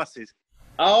the buses.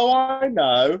 Oh, I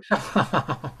know.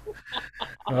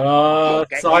 Oh,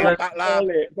 Get Simon, you back, lad.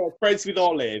 Olive. Well, friends with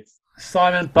Olive.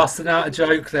 Simon busting out a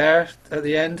joke there at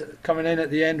the end, coming in at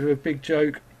the end with a big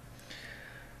joke.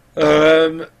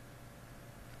 So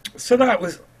that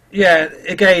was, yeah.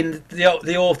 Again,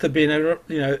 the author being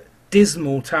a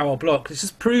dismal tower block. It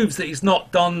just proves that he's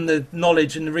not done the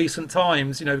knowledge in the recent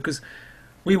times. Because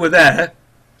we were there,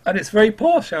 and it's very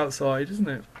posh outside, isn't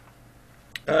it?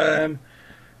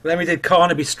 Then we did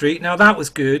Carnaby Street. Now that was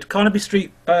good. Carnaby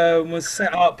Street was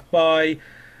set up by.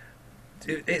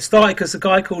 It started because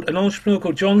an entrepreneur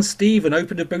called John Stephen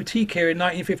opened a boutique here in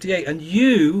 1958, and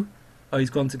he's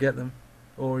gone to get them,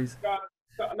 or he's.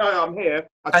 No, I'm here.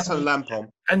 I just turned the lamp on.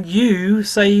 And you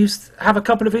say you have a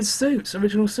couple of his suits,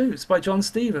 original suits by John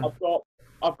Stephen.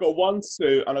 I've got one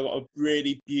suit, and I've got a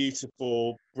really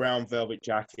beautiful brown velvet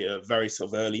jacket, a very sort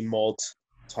of early mod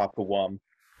type of one.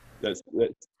 That's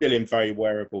still in very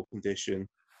wearable condition,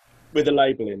 with a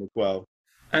label in as well.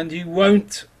 And you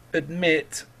won't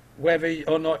admit whether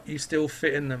or not you still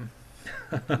fit in them.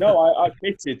 No, I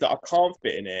admitted that I can't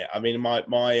fit in it. I mean, my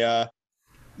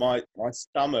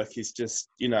stomach is just,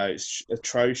 it's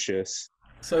atrocious.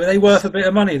 So are they worth a bit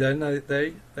of money then?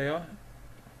 They are.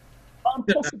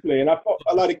 Possibly, and I've got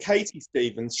a load of Katie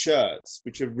Stevens shirts,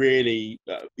 which are really.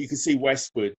 You can see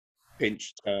Westwood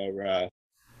pinched her.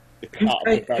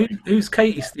 Who's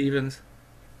Katie Stevens?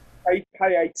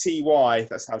 Katy.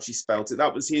 That's how she spelt it.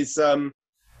 That was his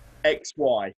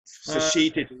ex-wife. So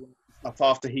she did stuff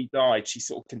after he died. She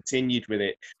sort of continued with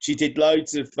it. She did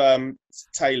loads of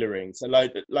tailoring. So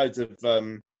loads of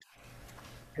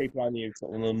people I knew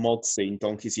sort of on the mod scene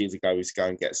donkeys years ago used to go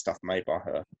and get stuff made by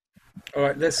her. All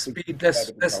right, let's speed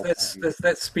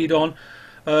on.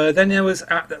 Then there was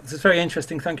that's very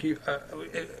interesting. Thank you.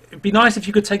 It'd be nice if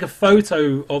you could take a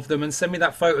photo of them and send me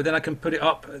that photo. Then I can put it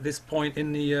up at this point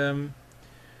in the. You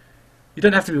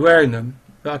don't have to be wearing them,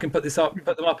 but I can put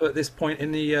them up at this point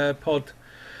in the pod.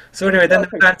 So anyway, then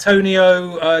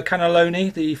Antonio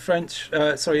Cannelloni, the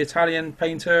Italian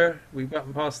painter. We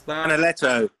went past that.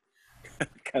 Canaletto.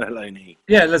 Cannelloni.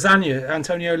 Yeah,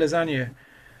 Antonio Lasagna.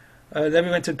 Then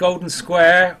we went to Golden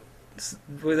Square,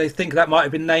 where they think that might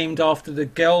have been named after the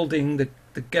gelding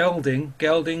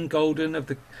golden of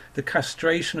the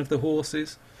castration of the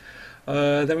horses.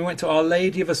 Then we went to Our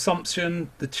Lady of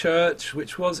Assumption, the church,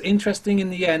 which was interesting in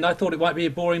the end. I thought it might be a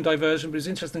boring diversion, but it was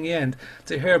interesting in the end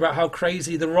to hear about how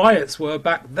crazy the riots were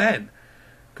back then.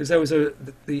 Because there was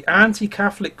the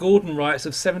anti-Catholic Gordon riots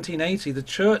of 1780. The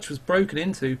church was broken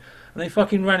into, and they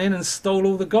fucking ran in and stole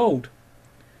all the gold.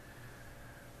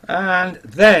 And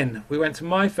then we went to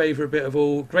my favourite bit of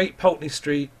all, Great Pulteney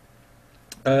Street,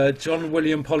 John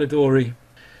William Polidori.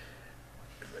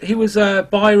 He was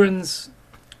Byron's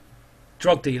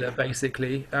drug dealer,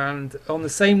 basically, and on the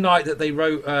same night that they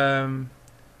wrote,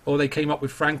 or they came up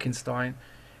with Frankenstein,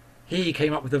 he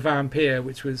came up with The Vampire,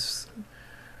 which was,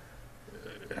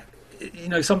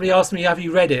 somebody asked me, have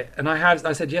you read it? And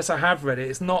I said, yes, I have read it.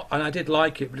 It's not, and I did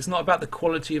like it, but it's not about the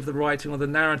quality of the writing or the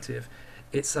narrative.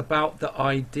 It's about the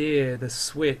idea, the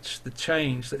switch, the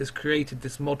change that has created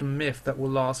this modern myth that will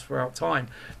last throughout time.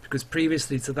 Because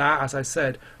previously to that, as I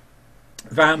said,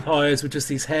 vampires were just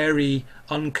these hairy,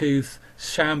 uncouth,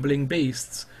 shambling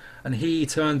beasts, and he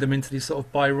turned them into these sort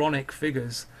of Byronic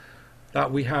figures that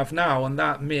we have now. And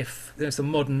that myth, there's a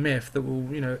modern myth that will,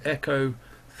 echo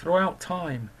throughout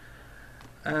time.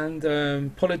 And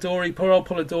Polidori, poor old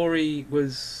Polidori,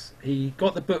 he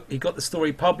got the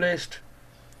story published.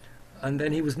 And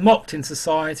then he was mocked in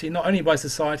society, not only by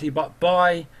society, but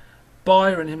by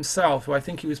Byron himself, who I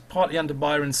think he was partly under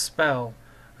Byron's spell,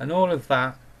 and all of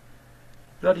that.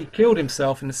 Bloody killed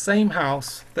himself in the same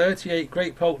house, 38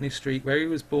 Great Pulteney Street, where he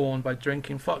was born, by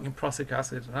drinking fucking prussic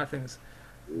acid. And I think it's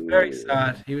very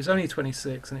sad. He was only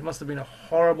 26, and it must have been a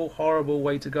horrible, horrible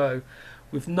way to go,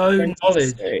 with no 26.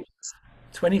 knowledge.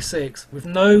 26, with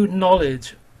no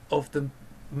knowledge of the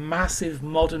massive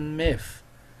modern myth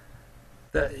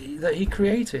that he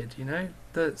created,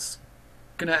 that's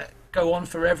gonna go on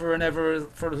forever and ever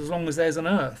for as long as there's an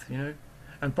earth, and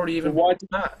probably even Why did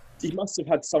that. He must have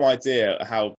had some idea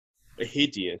how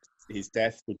hideous his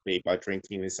death would be by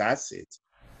drinking this acid.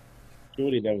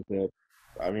 Surely there was a.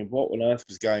 I mean, what on earth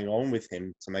was going on with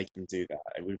him to make him do that?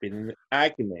 It would have been an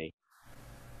agony.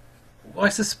 I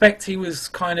suspect he was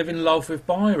kind of in love with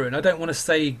Byron. I don't want to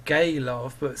say gay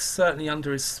love, but certainly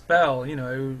under his spell, you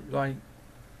know, like,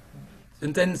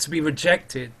 and then to be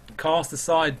rejected, cast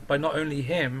aside by not only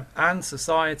him and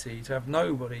society, to have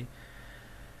nobody.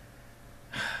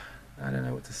 I don't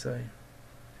know what to say.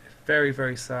 Very,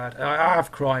 very sad. I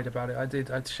have cried about it. I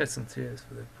did. I shed some tears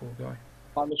for the poor guy.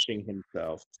 Punishing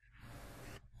himself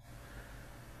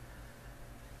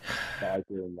by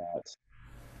doing that.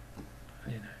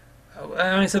 You know,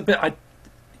 and it's a bit.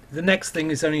 The next thing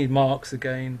is only Marks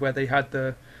again, where they had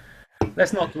the.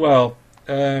 Let's not dwell.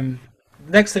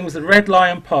 Next thing was the Red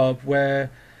Lion pub, where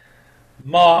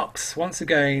Marx, once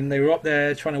again, they were up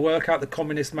there trying to work out the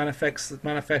Communist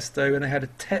Manifesto, and they had a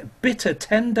bitter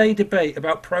 10-day debate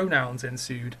about pronouns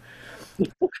ensued.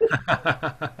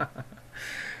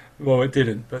 Well, it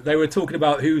didn't, but they were talking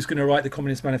about who's going to write the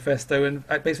Communist Manifesto, and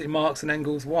basically Marx and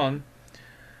Engels won.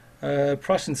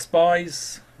 Prussian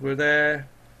spies were there,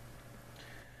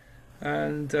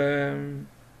 and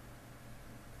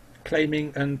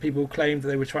people claimed that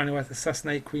they were trying to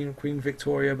assassinate Queen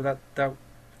Victoria, but that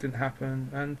didn't happen.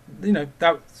 And you know,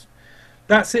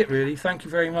 that's it really. Thank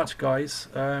you very much, guys.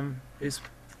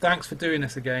 Thanks for doing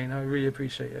this again. I really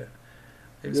appreciate it.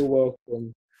 You're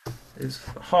welcome. It's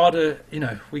harder, you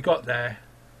know. We got there.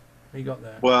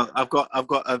 Well, I've got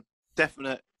a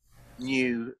definite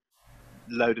new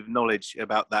load of knowledge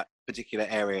about that particular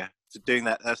area. So doing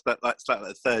that's like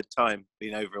the third time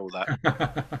being over all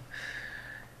that.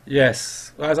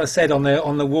 Yes, well, as I said on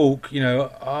the walk, you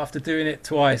know, after doing it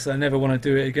twice, I never want to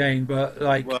do it again. But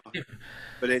like, well,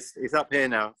 but it's up here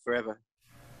now forever.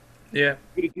 Yeah.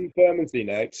 We're going to do Bermondsey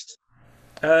next.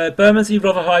 Bermondsey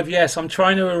Rotherhithe, yes. I'm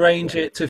trying to arrange it to